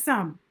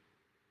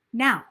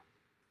 Now,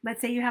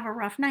 let's say you have a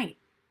rough night.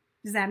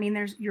 Does that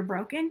mean you're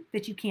broken,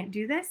 that you can't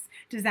do this?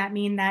 Does that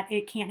mean that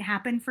it can't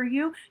happen for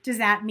you? Does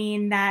that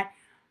mean that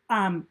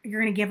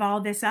you're going to give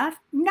all this up?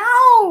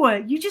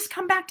 No, you just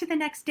come back to the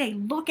next day.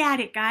 Look at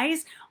it,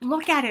 guys.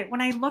 Look at it. When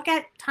I look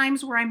at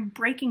times where I'm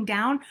breaking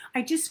down,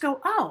 I just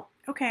go, oh,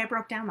 okay, I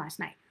broke down last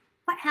night.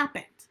 What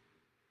happened?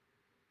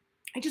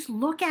 I just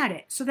look at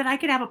it so that I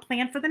could have a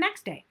plan for the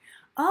next day.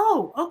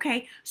 Oh,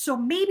 okay. So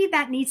maybe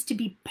that needs to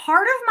be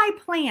part of my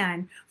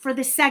plan for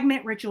the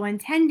segment ritual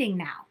intending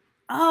now.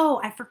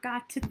 Oh, I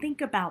forgot to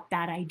think about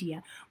that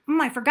idea.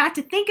 I forgot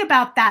to think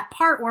about that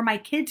part where my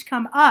kids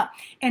come up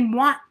and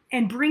want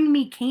and bring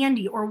me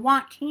candy or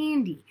want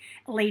candy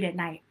late at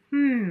night.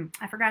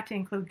 I forgot to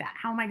include that.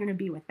 How am I going to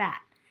be with that?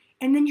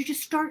 And then you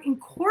just start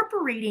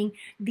incorporating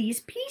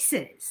these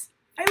pieces.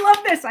 I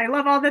love this. I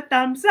love all the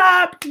thumbs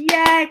up.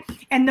 Yay.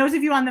 And those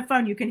of you on the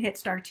phone, you can hit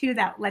 *2.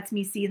 That lets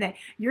me see that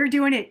you're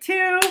doing it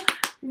too.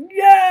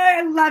 Yay.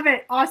 I love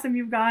it. Awesome,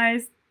 you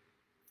guys.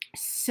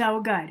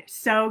 So good.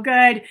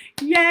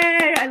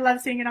 Yay. I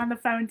love seeing it on the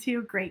phone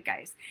too. Great,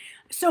 guys.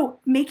 So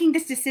making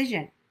this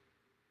decision.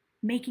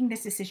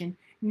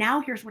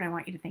 Now here's what I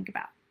want you to think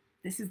about.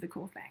 This is the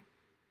cool thing.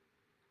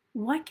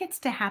 What gets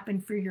to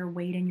happen for your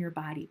weight in your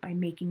body by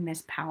making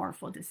this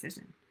powerful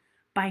decision?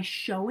 By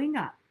showing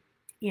up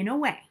in a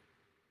way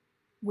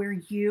where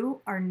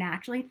you are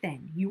naturally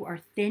thin. You are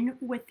thin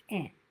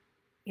within.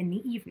 in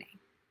the evening.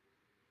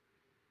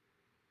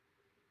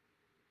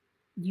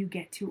 You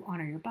get to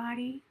honor your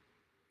body.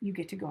 You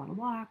get to go on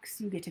walks.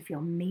 You get to feel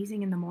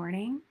amazing in the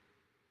morning.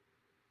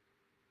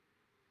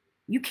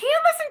 You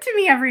can't listen to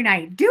me every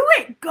night. Do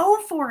it. Go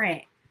for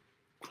it.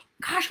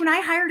 Gosh, when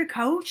I hired a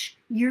coach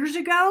years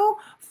ago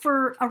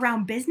for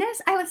around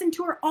business, I listened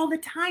to her all the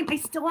time. I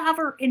still have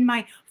her in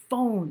my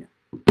phone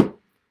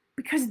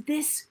because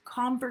this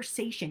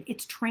conversation,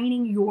 it's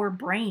training your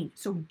brain.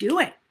 So do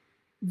it.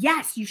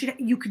 Yes,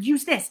 you could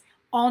use this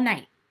all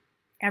night.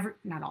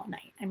 Not all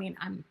night. I mean,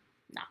 I'm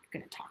not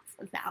going to talk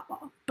for that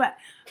long, but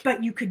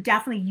you could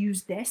definitely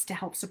use this to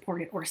help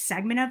support it, or a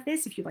segment of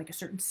this. If you like a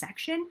certain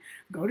section,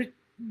 go to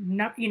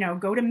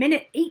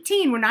minute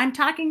 18 when I'm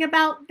talking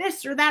about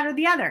this or that or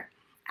the other.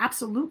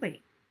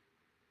 Absolutely.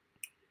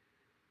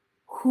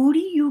 Who do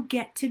you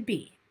get to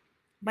be?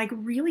 Like,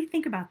 really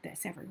think about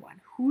this, everyone.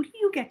 Who do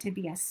you get to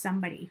be as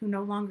somebody who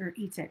no longer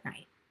eats at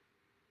night?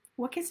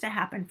 What gets to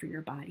happen for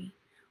your body?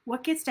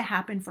 What gets to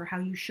happen for how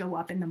you show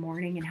up in the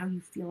morning and how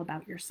you feel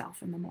about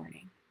yourself in the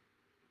morning?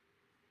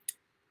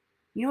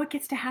 You know what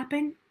gets to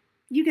happen?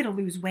 You get to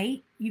lose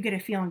weight. You get to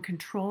feel in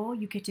control.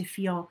 You get to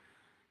feel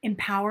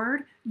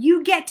empowered.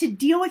 You get to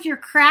deal with your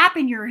crap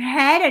in your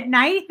head at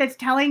night that's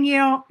telling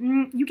you,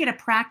 you get to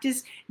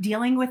practice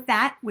dealing with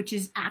that, which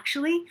is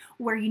actually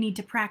where you need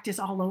to practice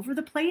all over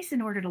the place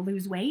in order to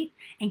lose weight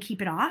and keep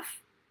it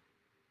off.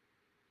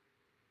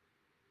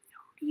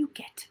 Who do you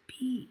get to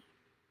be?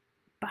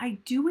 By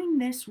doing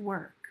this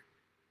work,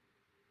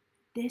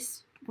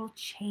 this will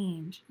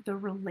change the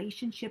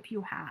relationship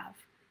you have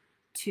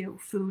to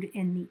food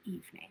in the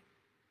evening.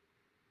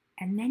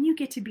 And then you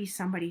get to be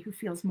somebody who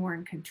feels more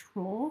in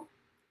control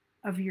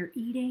of your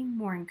eating,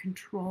 more in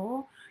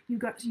control. You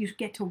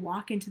get to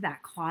walk into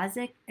that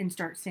closet and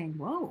start saying,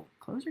 whoa,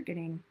 clothes are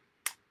getting,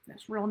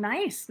 that's real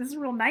nice. This is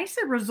real nice.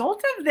 A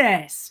result of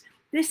this.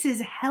 This is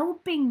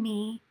helping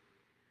me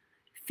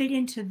fit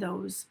into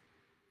those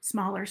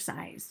smaller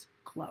size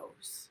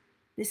clothes.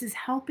 This is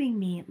helping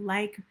me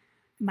like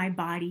my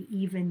body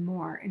even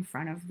more in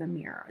front of the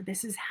mirror.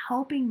 This is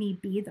helping me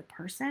be the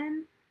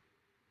person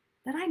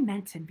that I'm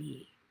meant to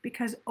be.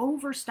 Because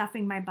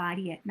overstuffing my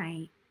body at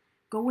night,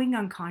 going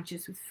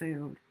unconscious with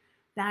food,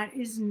 that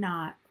is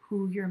not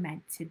who you're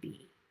meant to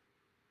be.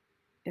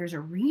 There's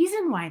a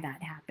reason why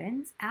that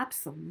happens.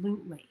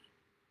 Absolutely.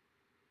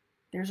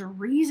 There's a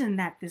reason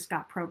that this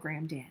got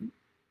programmed in.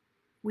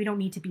 We don't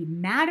need to be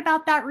mad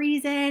about that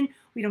reason.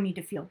 We don't need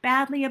to feel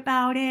badly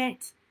about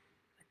it.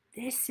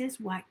 But this is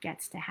what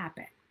gets to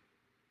happen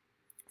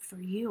for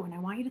you. And I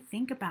want you to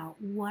think about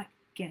what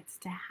gets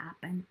to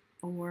happen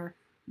for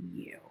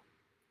you.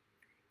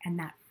 And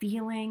that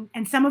feeling,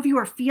 and some of you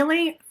are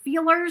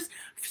feelers,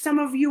 some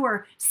of you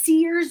are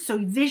seers, so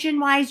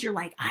vision-wise, you're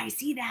like, I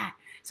see that.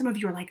 Some of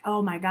you are like,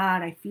 oh my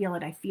God, I feel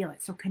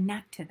it. So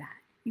connect to that.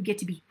 You get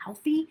to be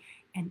healthy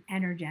and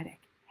energetic.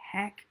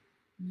 Heck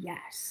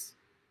yes.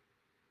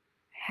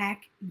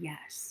 Heck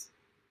yes.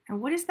 And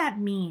what does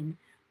that mean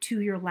to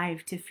your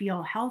life to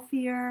feel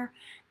healthier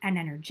and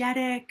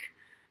energetic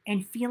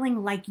and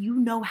feeling like you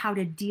know how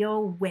to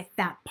deal with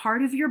that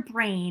part of your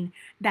brain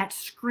that's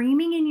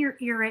screaming in your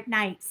ear at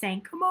night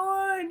saying, come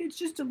on, it's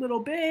just a little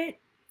bit,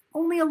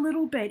 only a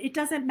little bit. It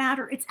doesn't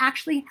matter. It's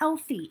actually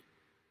healthy.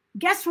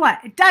 Guess what?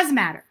 It does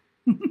matter.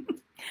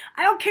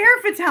 I don't care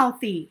if it's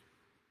healthy.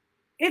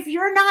 If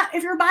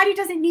your body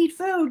doesn't need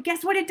food,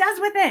 guess what it does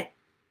with it?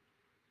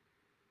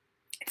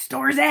 It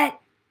stores it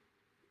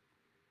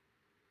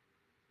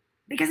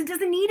because it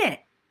doesn't need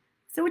it.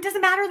 So it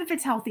doesn't matter if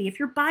it's healthy. If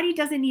your body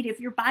doesn't need it, if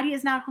your body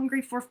is not hungry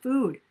for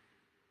food,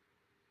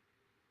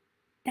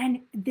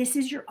 then this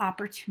is your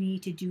opportunity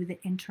to do the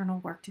internal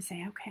work to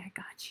say, okay, I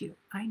got you.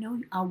 I know.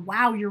 Oh,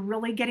 wow, you're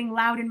really getting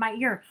loud in my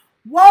ear.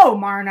 Whoa,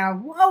 Marna.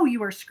 Whoa,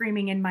 you are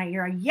screaming in my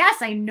ear.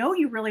 Yes, I know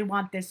you really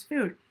want this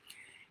food.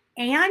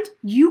 And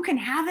you can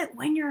have it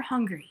when you're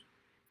hungry.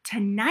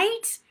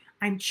 Tonight,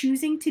 I'm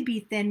choosing to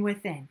be thin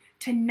within.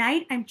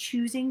 Tonight, I'm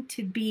choosing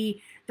to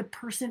be the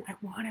person I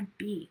want to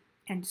be.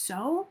 And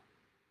so,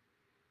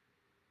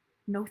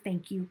 no,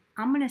 thank you.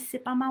 I'm going to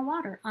sip on my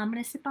water. I'm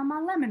going to sip on my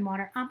lemon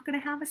water. I'm going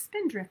to have a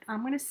Spindrift.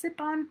 I'm going to sip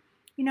on,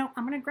 I'm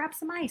going to grab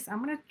some ice.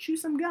 I'm going to chew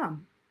some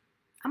gum.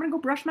 I'm going to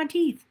go brush my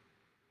teeth.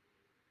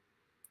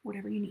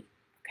 Whatever you need.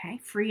 Okay.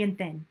 Free and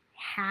thin.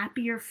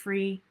 Happy or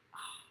free.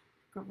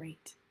 Oh,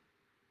 great.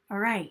 All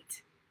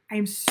right. I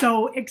am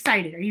so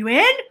excited. Are you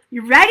in?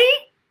 You ready?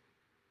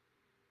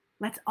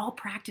 Let's all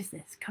practice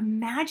this.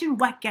 Imagine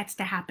what gets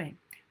to happen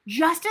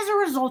just as a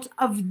result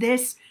of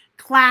this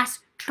class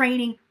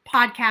training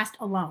podcast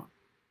alone.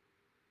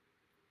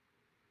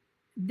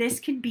 This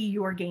could be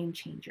your game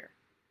changer.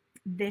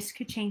 This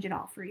could change it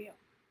all for you.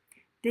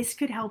 This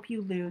could help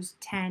you lose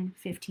 10,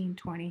 15,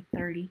 20,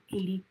 30,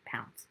 80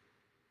 pounds.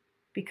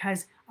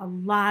 Because a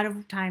lot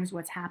of times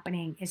what's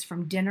happening is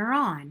from dinner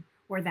on,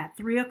 or that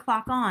 3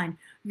 o'clock on,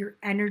 your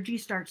energy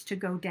starts to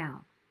go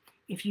down.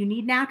 If you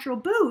need natural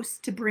boosts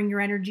to bring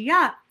your energy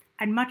up,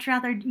 I'd much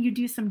rather you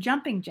do some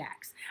jumping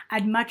jacks.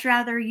 I'd much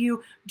rather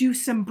you do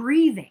some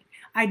breathing.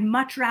 I'd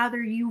much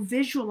rather you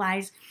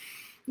visualize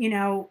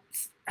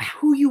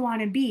who you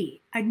want to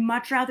be. I'd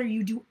much rather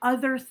you do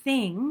other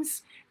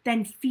things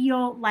than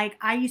feel like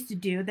I used to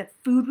do, that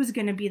food was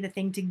going to be the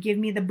thing to give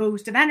me the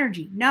boost of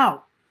energy.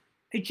 No,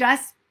 it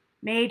just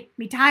made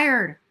me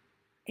tired.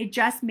 It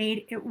just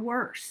made it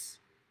worse.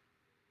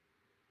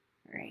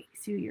 All right,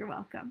 Sue, you're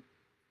welcome.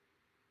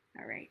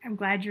 All right, I'm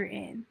glad you're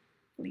in,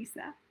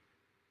 Lisa.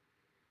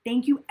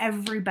 Thank you,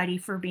 everybody,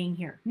 for being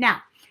here.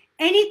 Now,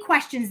 any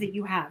questions that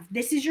you have,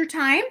 this is your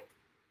time.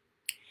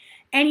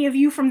 Any of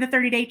you from the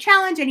 30-day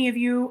challenge, any of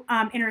you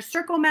Inner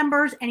Circle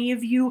members, any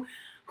of you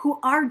who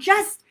are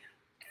just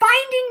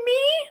finding me,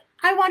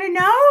 I want to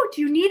know,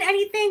 do you need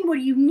anything? What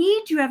do you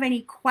need? Do you have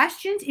any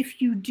questions?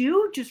 If you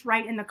do, just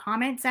write in the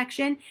comment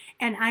section,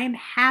 and I am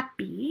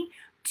happy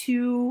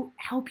to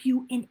help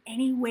you in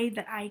any way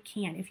that I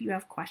can if you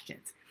have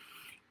questions.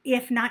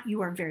 If not,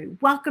 you are very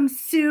welcome.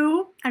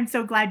 Sue, I'm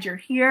so glad you're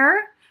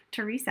here.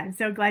 Teresa, I'm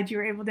so glad you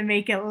were able to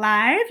make it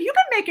live. You've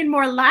been making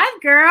more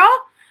live, girl.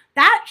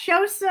 That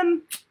shows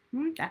some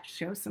good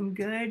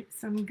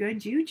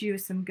juju,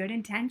 some good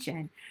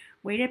intention.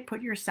 Way to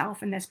put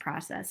yourself in this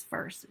process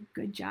first.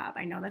 Good job.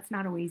 I know that's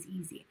not always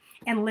easy.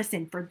 And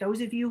listen, for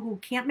those of you who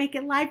can't make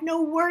it live,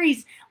 no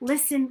worries.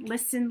 Listen.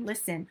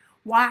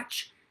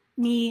 Watch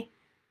me,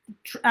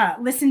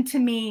 listen to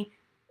me,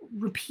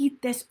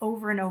 repeat this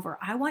over and over.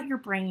 I want your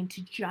brain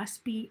to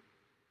just be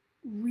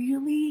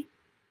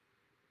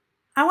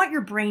I want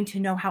your brain to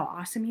know how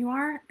awesome you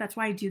are. That's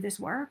why I do this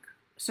work,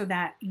 so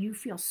that you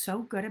feel so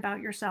good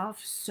about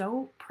yourself,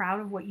 so proud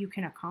of what you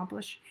can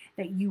accomplish,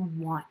 that you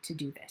want to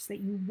do this,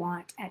 that you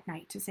want at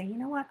night to say, you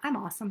know what, I'm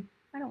awesome.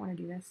 I don't want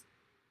to do this.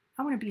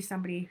 I want to be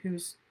somebody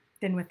who's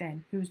thin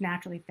within, who's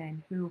naturally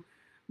thin, who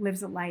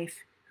lives a life,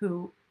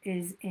 who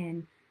is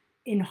in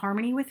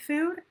harmony with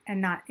food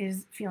and not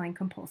is feeling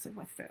compulsive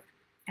with food.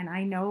 And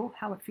I know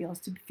how it feels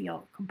to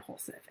feel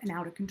compulsive and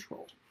out of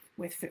control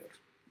with food.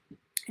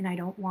 And I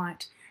don't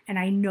want, and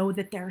I know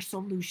that there are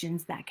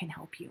solutions that can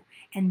help you.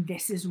 And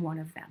this is one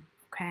of them,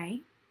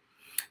 okay?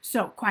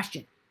 So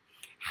question,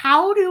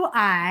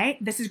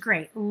 this is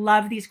great,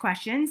 love these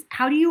questions.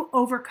 How to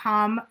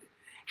overcome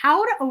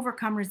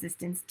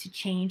resistance to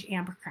change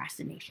and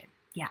procrastination?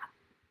 Yeah,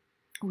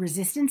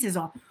 resistance is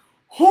a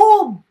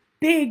whole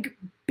big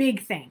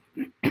thing.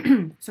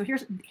 So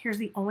here's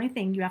the only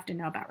thing you have to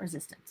know about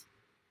resistance.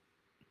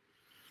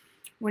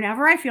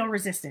 Whenever I feel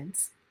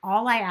resistance,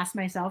 all I ask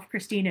myself,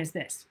 Christine, is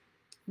this: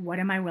 what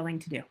am I willing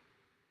to do?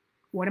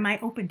 What am I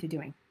open to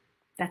doing?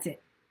 That's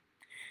it.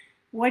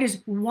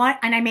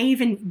 And I may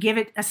even give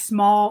it a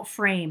small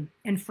frame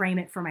and frame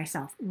it for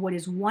myself. What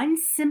is one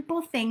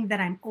simple thing that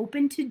I'm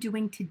open to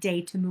doing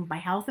today to move my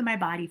health and my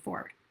body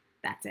forward?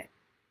 That's it.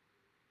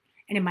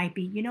 And it might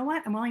be, you know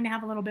what? I'm willing to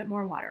have a little bit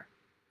more water.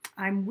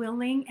 I'm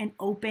willing and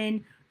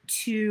open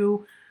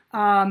to,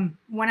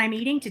 when I'm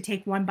eating, to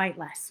take one bite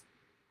less.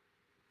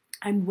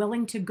 I'm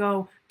willing to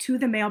go to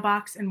the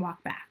mailbox and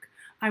walk back.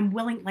 I'm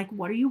willing,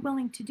 what are you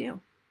willing to do?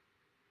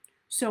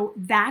 So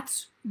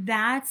that's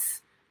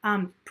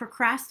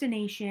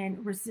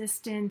procrastination,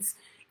 resistance.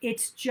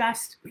 It's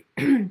just,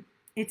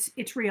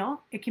 it's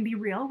real. It can be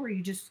real, where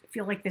you just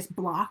feel like this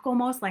block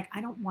almost, like,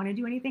 I don't want to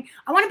do anything.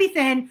 I want to be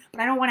thin,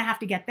 but I don't want to have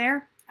to get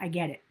there. I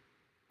get it.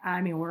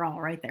 I mean, we're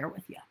all right there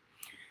with you.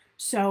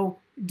 So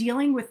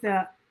dealing with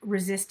the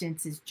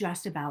resistance is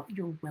just about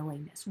your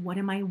willingness. What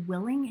am I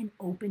willing and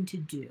open to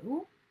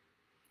do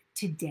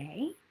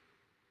today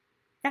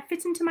that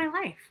fits into my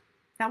life,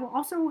 that will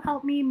also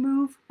help me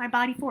move my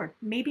body forward?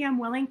 Maybe I'm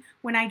willing,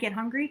 when I get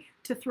hungry,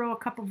 to throw a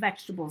couple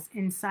vegetables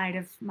inside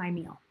of my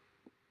meal.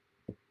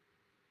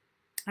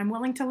 I'm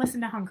willing to listen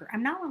to hunger.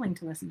 I'm not willing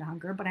to listen to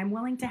hunger, but I'm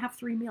willing to have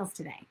 3 meals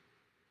today.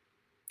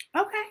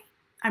 Okay.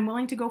 I'm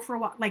willing to go for a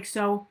walk.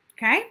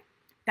 Okay?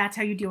 That's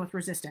how you deal with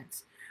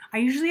resistance. I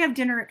usually have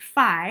dinner at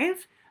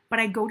 5, but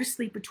I go to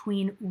sleep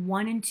between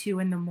 1 and 2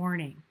 in the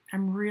morning.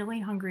 I'm really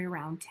hungry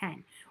around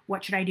 10.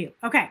 What should I do?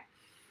 Okay.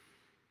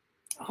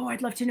 Oh,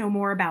 I'd love to know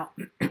more about.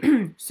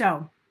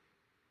 So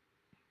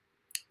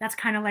that's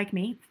kind of like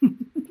me.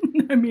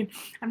 I mean,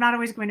 I'm not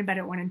always going to bed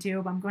at 1 and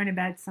 2, but I'm going to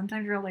bed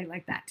sometimes real late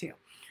like that too.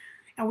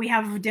 And we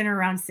have dinner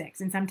around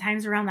 6, and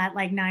sometimes around that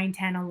 9,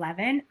 10,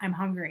 11, I'm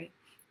hungry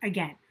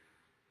again.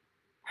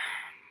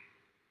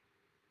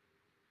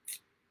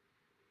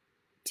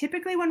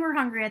 Typically when we're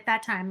hungry at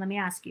that time, let me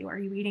ask you, are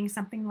you eating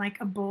something like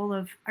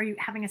are you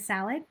having a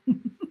salad?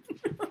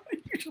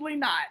 Usually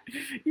not.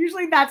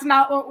 Usually that's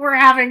not what we're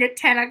having at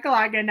 10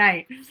 o'clock at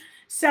night.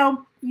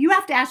 So you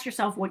have to ask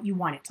yourself what you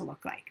want it to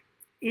look like.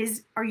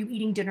 Are you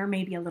eating dinner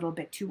maybe a little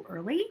bit too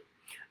early?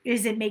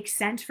 Does it make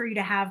sense for you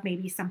to have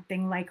maybe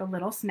something like a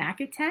little snack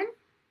at 10?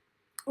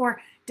 Or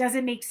does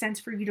it make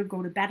sense for you to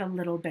go to bed a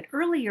little bit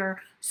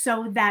earlier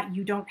so that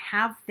you don't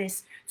have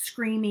this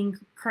screaming,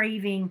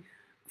 craving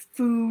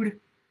food,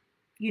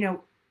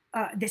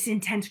 this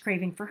intense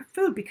craving for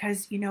food?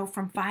 Because,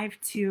 from 5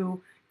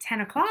 to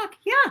 10 o'clock,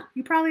 yeah,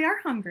 you probably are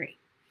hungry.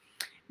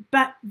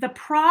 But the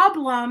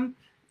problem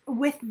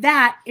with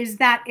that is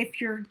that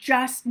if you're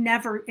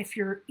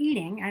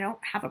eating, I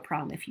don't have a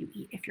problem if you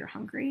eat, if you're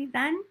hungry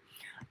then.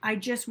 I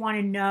just want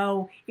to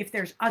know if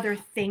there's other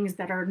things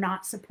that are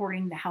not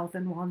supporting the health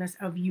and wellness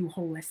of you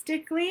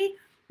holistically,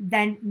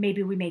 then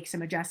maybe we make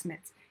some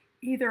adjustments,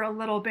 either a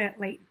little bit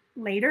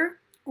later,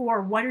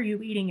 or what are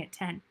you eating at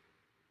 10?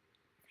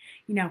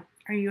 You know,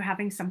 are you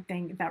having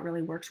something that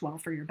really works well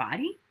for your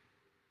body?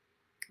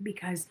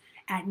 Because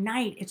at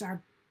night, it's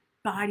our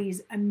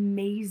body's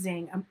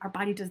amazing. Our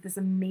body does this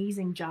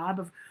amazing job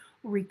of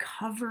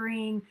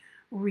recovering,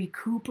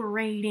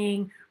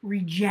 recuperating,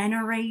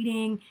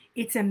 regenerating.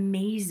 It's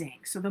amazing.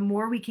 So the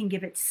more we can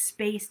give it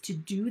space to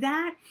do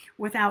that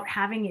without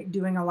having it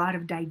doing a lot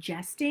of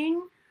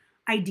digesting,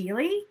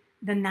 ideally,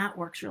 then that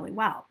works really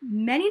well.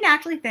 Many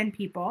naturally thin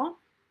people,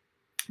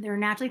 there are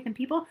naturally thin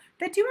people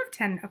that do have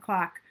 10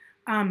 o'clock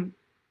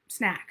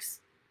snacks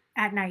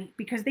at night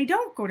because they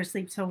don't go to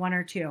sleep till 1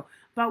 or 2.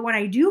 But what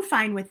I do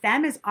find with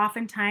them is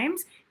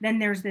oftentimes then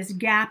there's this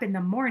gap in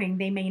the morning.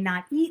 They may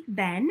not eat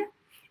then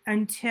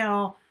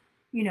until,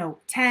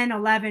 10,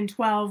 11,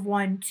 12,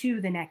 1,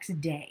 2 the next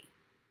day.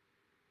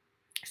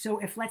 So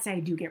if, let's say I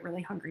do get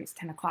really hungry, it's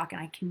 10 o'clock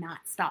and I cannot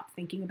stop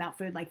thinking about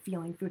food, like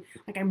feeling food,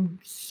 like I'm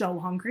so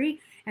hungry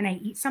and I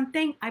eat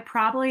something, I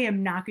probably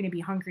am not going to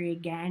be hungry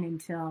again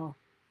until,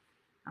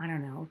 I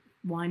don't know,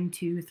 1,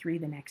 2, 3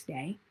 the next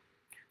day.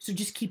 So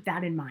just keep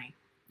that in mind,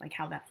 like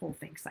how that whole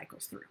thing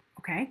cycles through,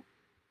 okay?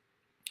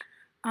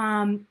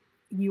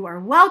 You are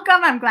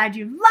welcome. I'm glad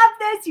you love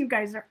this. You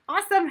guys are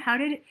awesome.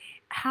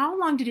 How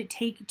long did it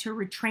take to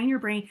retrain your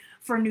brain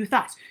for new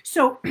thoughts?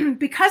 So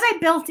because I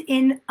built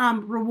in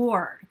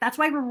reward, that's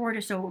why reward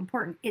is so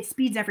important. It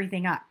speeds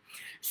everything up.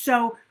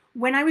 So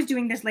when I was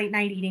doing this late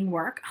night eating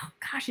work, oh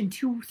gosh, in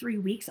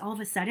 2-3 weeks, all of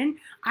a sudden,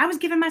 I was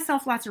giving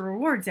myself lots of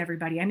rewards,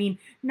 everybody. I mean,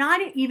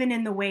 not even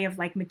in the way of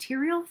like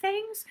material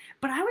things,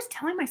 but I was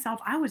telling myself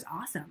I was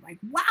awesome. Like,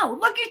 wow,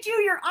 look at you.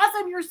 You're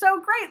awesome. You're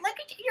so great. Look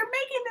at you. You're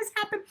making this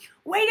happen.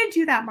 Way to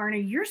do that, Marna.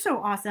 You're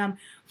so awesome.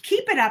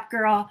 Keep it up,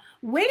 girl.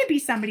 Way to be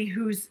somebody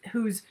who's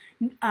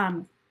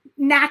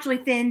naturally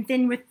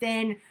thin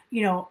within,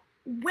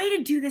 way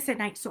to do this at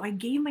night. So I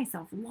gave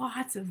myself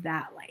lots of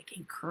that like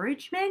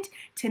encouragement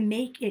to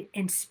make it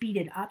and speed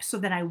it up so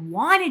that I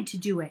wanted to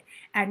do it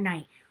at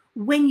night.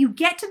 When you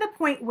get to the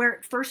point where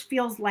it first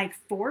feels like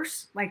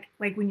force, like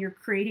when you're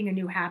creating a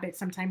new habit,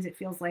 sometimes it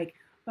feels like,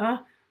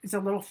 it's a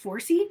little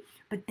forcey,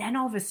 but then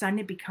all of a sudden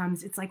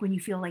it's like when you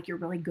feel like you're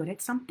really good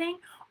at something,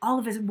 all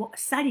of a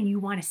sudden you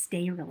want to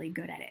stay really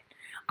good at it.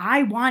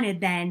 I wanted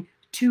then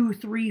 2,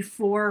 3,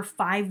 4,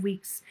 5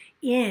 weeks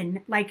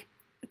in, like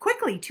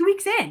quickly 2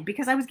 weeks in,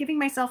 because I was giving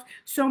myself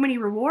so many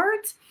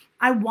rewards.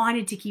 I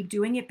wanted to keep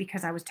doing it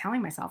because I was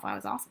telling myself I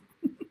was awesome.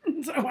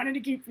 So I wanted to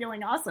keep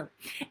feeling awesome.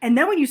 And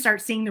then when you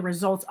start seeing the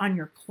results on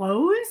your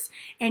clothes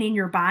and in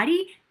your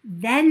body,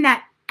 then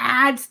that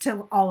adds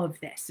to all of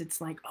this. It's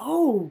like,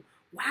 oh,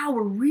 wow,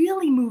 we're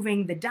really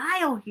moving the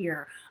dial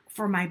here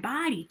for my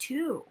body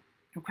too.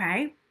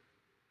 Okay.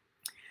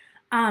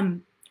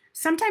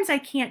 Sometimes I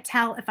can't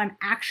tell if I'm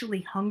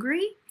actually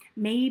hungry.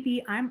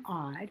 Maybe I'm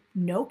odd.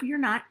 Nope, you're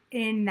not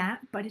in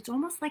that, but it's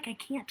almost like I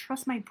can't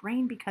trust my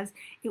brain because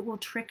it will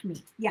trick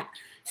me. Yeah.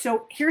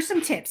 So here's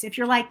some tips. If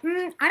you're like,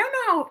 I don't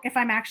know if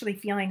I'm actually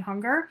feeling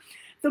hunger,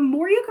 the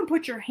more you can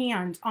put your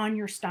hands on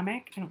your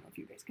stomach. I don't know if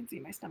you guys can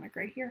see my stomach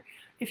right here.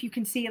 If you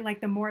can see it,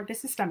 like the more,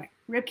 this is stomach,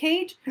 rib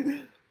cage,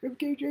 rib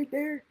cage right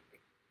there.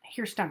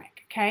 Here's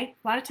stomach. Okay.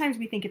 A lot of times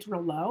we think it's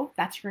real low.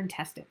 That's your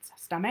intestines.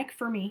 Stomach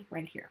for me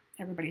right here.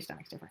 Everybody's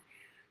stomach's different.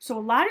 So a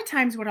lot of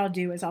times what I'll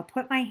do is I'll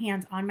put my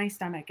hands on my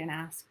stomach and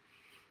ask,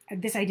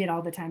 this I did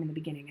all the time in the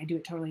beginning. I do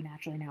it totally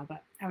naturally now,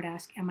 but I would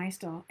ask, am I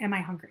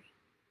hungry?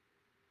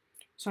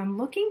 So I'm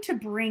looking to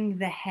bring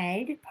the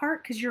head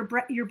part, because you're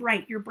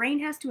bright. Your brain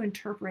has to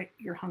interpret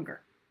your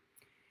hunger.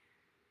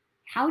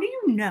 How do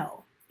you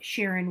know,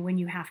 Sharon, when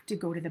you have to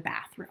go to the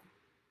bathroom?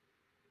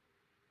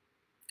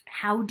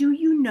 How do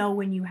you know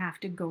when you have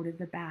to go to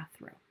the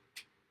bathroom?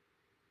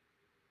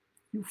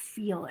 You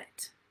feel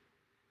it,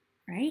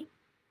 right?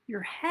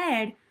 Your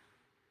head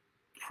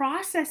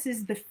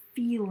processes the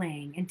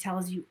feeling and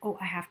tells you, oh,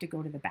 I have to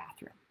go to the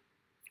bathroom,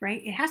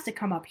 right? It has to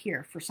come up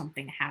here for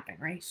something to happen,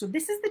 right? So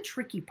this is the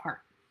tricky part.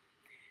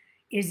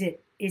 Is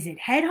it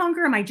head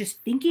hunger? Am I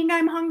just thinking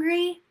I'm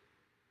hungry?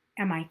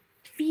 Am I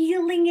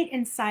feeling it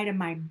inside of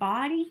my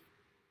body?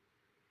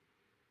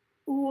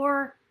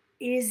 Or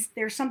is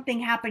there something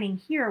happening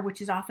here, which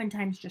is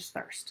oftentimes just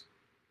thirst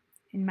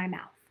in my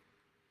mouth?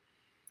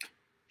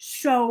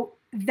 So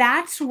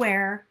that's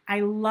where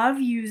I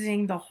love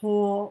using the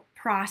whole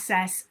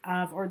process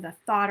of, or the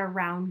thought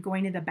around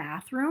going to the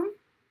bathroom,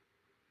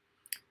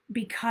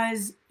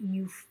 because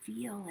you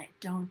feel it,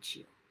 don't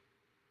you?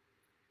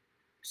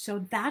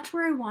 So that's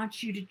where I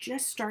want you to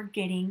just start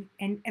getting,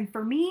 and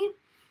for me,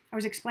 I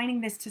was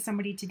explaining this to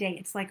somebody today,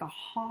 it's like a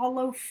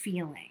hollow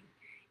feeling.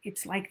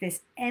 It's like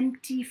this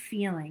empty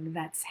feeling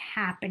that's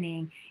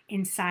happening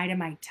inside of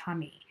my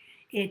tummy.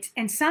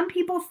 And some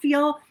people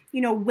feel,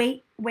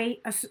 wait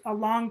a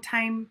long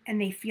time and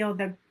they feel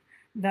the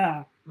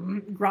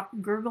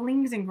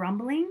gurglings and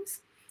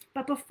grumblings.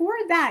 But before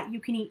that, you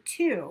can eat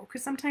too,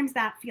 because sometimes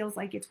that feels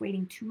like it's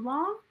waiting too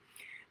long.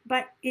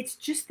 but it's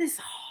just this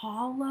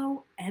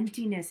hollow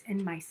emptiness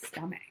in my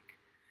stomach.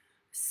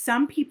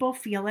 Some people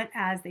feel it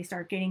as they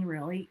start getting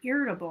really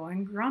irritable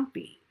and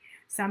grumpy.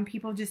 Some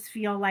people just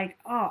feel like,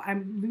 oh,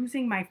 I'm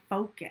losing my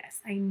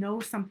focus. I know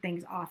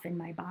something's off in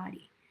my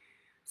body.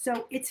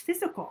 So it's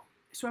physical.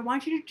 So I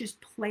want you to just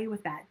play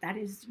with that. That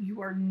is,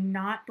 you are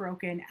not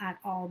broken at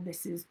all.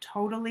 This is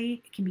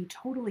totally, it can be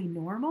totally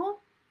normal.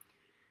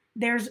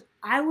 There's,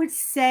 I would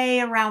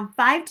say around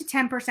 5 to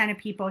 10% of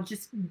people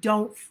just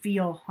don't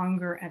feel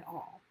hunger at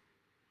all.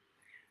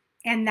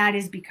 And that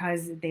is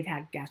because they've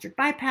had gastric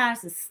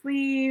bypass, a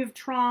sleeve,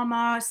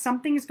 trauma,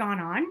 something's gone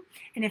on.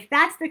 And if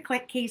that's the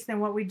case, then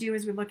what we do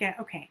is we look at,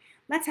 okay,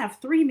 let's have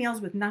 3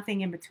 meals with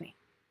nothing in between.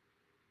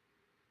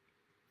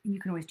 And you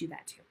can always do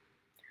that too.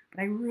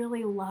 But I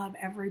really love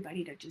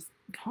everybody to just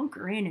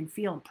hunker in and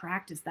feel and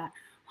practice that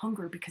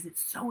hunger, because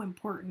it's so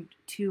important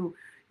to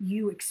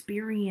you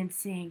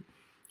experiencing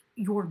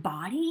your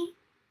body.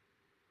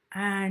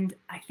 And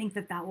I think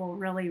that that will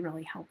really,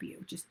 really help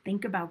you. Just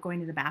think about going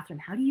to the bathroom.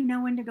 How do you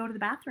know when to go to the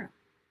bathroom?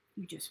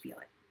 You just feel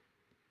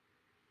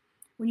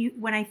it.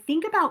 When I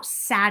think about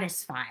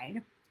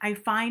satisfied, I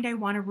find I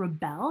want to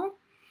rebel,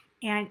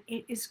 and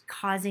it is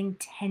causing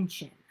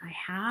tension. I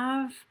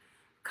have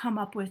come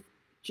up with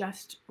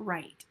just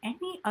right.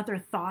 Any other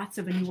thoughts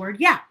of a new word?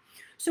 Yeah.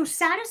 So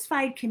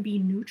satisfied can be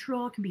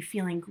neutral. It can be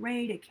feeling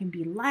great. It can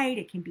be light.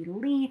 It can be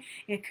lean.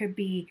 It could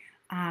be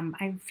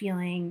I'm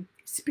feeling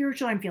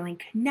spiritual. I'm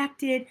feeling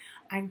connected.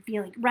 I'm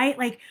feeling right.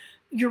 Like,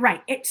 you're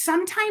right.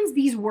 Sometimes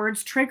these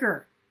words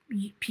trigger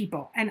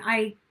people, and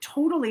I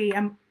totally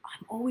am.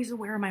 I'm always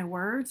aware of my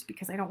words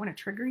because I don't want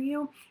to trigger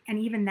you. And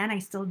even then I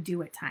still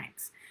do at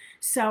times.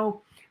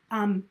 So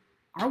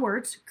our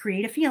words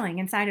create a feeling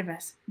inside of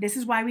us. This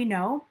is why we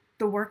know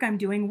the work I'm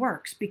doing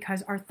works,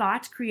 because our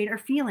thoughts create our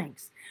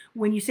feelings.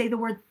 When you say the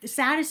word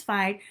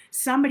satisfied,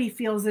 somebody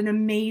feels an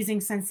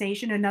amazing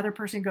sensation. Another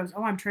person goes,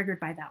 oh, I'm triggered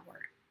by that word.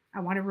 I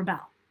want to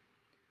rebel.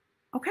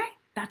 Okay,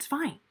 that's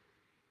fine.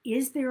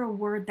 Is there a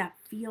word that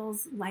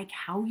feels like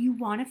how you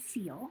want to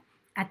feel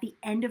at the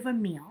end of a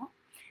meal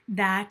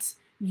that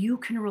you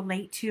can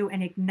relate to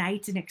and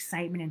ignites an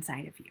excitement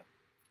inside of you?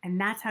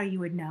 And that's how you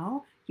would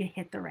know you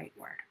hit the right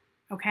word.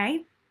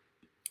 Okay?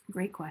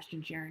 Great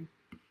question, Sharon.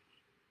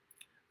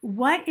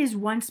 What is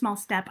one small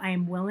step I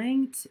am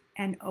willing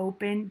and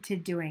open to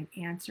doing?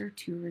 Answer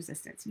to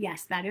resistance.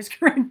 Yes, that is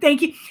correct.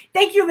 Thank you.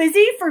 Thank you,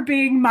 Lizzie, for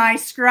being my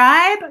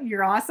scribe.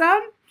 You're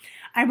awesome.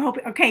 I'm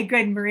hoping. Okay,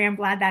 good, Maria. I'm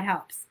glad that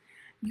helps.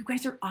 You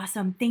guys are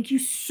awesome. Thank you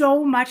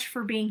so much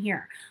for being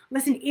here.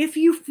 Listen, if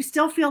you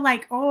still feel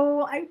like,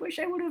 oh, I wish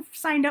I would have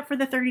signed up for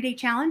the 30-day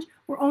challenge,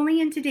 we're only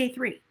into day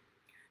 3.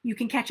 You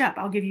can catch up.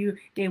 I'll give you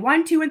day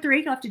 1, 2, and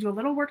 3. You'll have to do a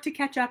little work to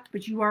catch up,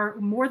 but you are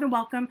more than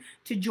welcome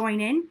to join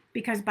in,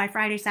 because by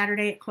Friday,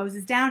 Saturday, it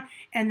closes down,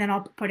 and then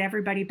I'll put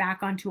everybody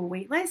back onto a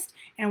wait list,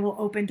 and we'll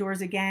open doors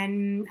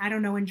again, I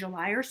don't know, in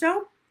July or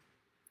so.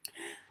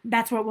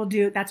 That's what we'll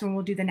do. That's when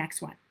we'll do the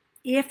next one.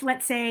 If,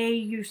 let's say,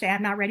 you say,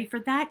 I'm not ready for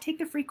that, take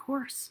the free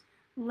course.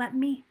 Let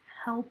me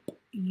help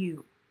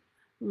you.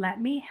 Let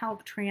me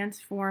help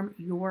transform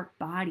your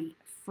body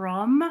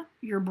from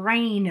your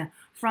brain,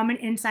 from an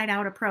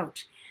inside-out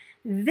approach.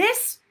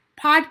 This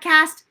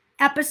podcast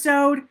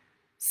episode,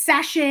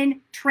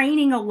 session,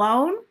 training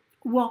alone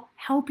will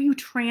help you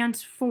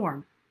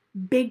transform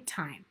big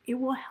time. It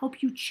will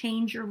help you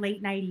change your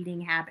late night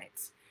eating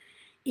habits.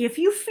 If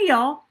you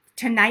feel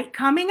tonight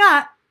coming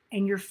up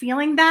and you're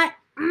feeling that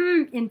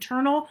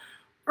internal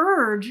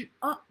urge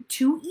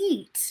to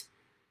eat,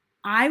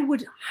 I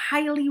would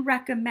highly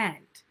recommend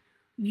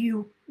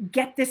you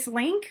get this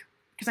link,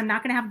 because I'm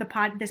not going to have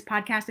this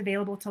podcast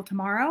available till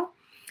tomorrow.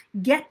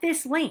 Get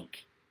this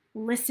link.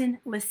 Listen,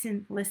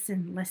 listen,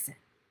 listen, listen.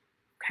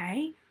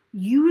 Okay?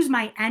 Use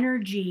my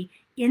energy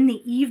in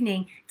the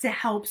evening to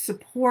help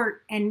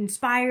support and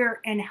inspire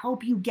and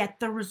help you get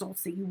the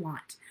results that you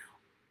want.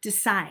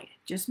 Decide.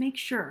 Just make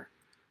sure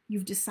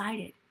you've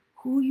decided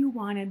who you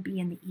want to be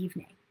in the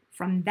evening.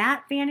 From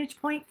that vantage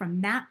point,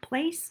 from that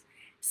place,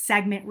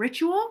 segment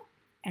ritual,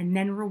 and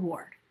then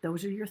reward.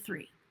 Those are your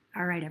 3.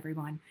 All right,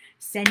 everyone.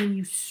 Sending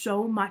you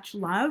so much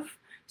love,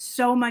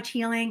 so much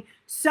healing,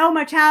 so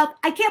much health.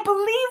 I can't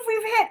believe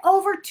we've hit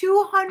over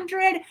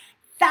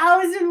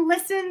 200,000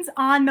 listens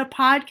on the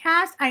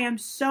podcast. I am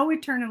so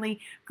eternally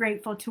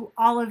grateful to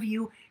all of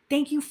you.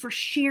 Thank you for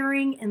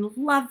sharing and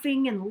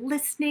loving and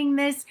listening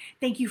this.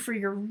 Thank you for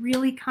your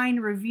really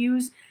kind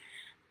reviews.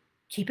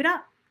 Keep it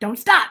up. Don't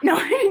stop. No,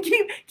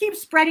 keep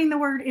spreading the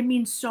word. It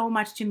means so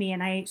much to me,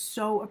 and I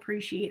so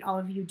appreciate all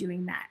of you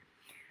doing that.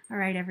 All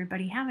right,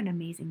 everybody, have an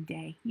amazing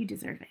day. You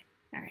deserve it.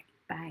 All right.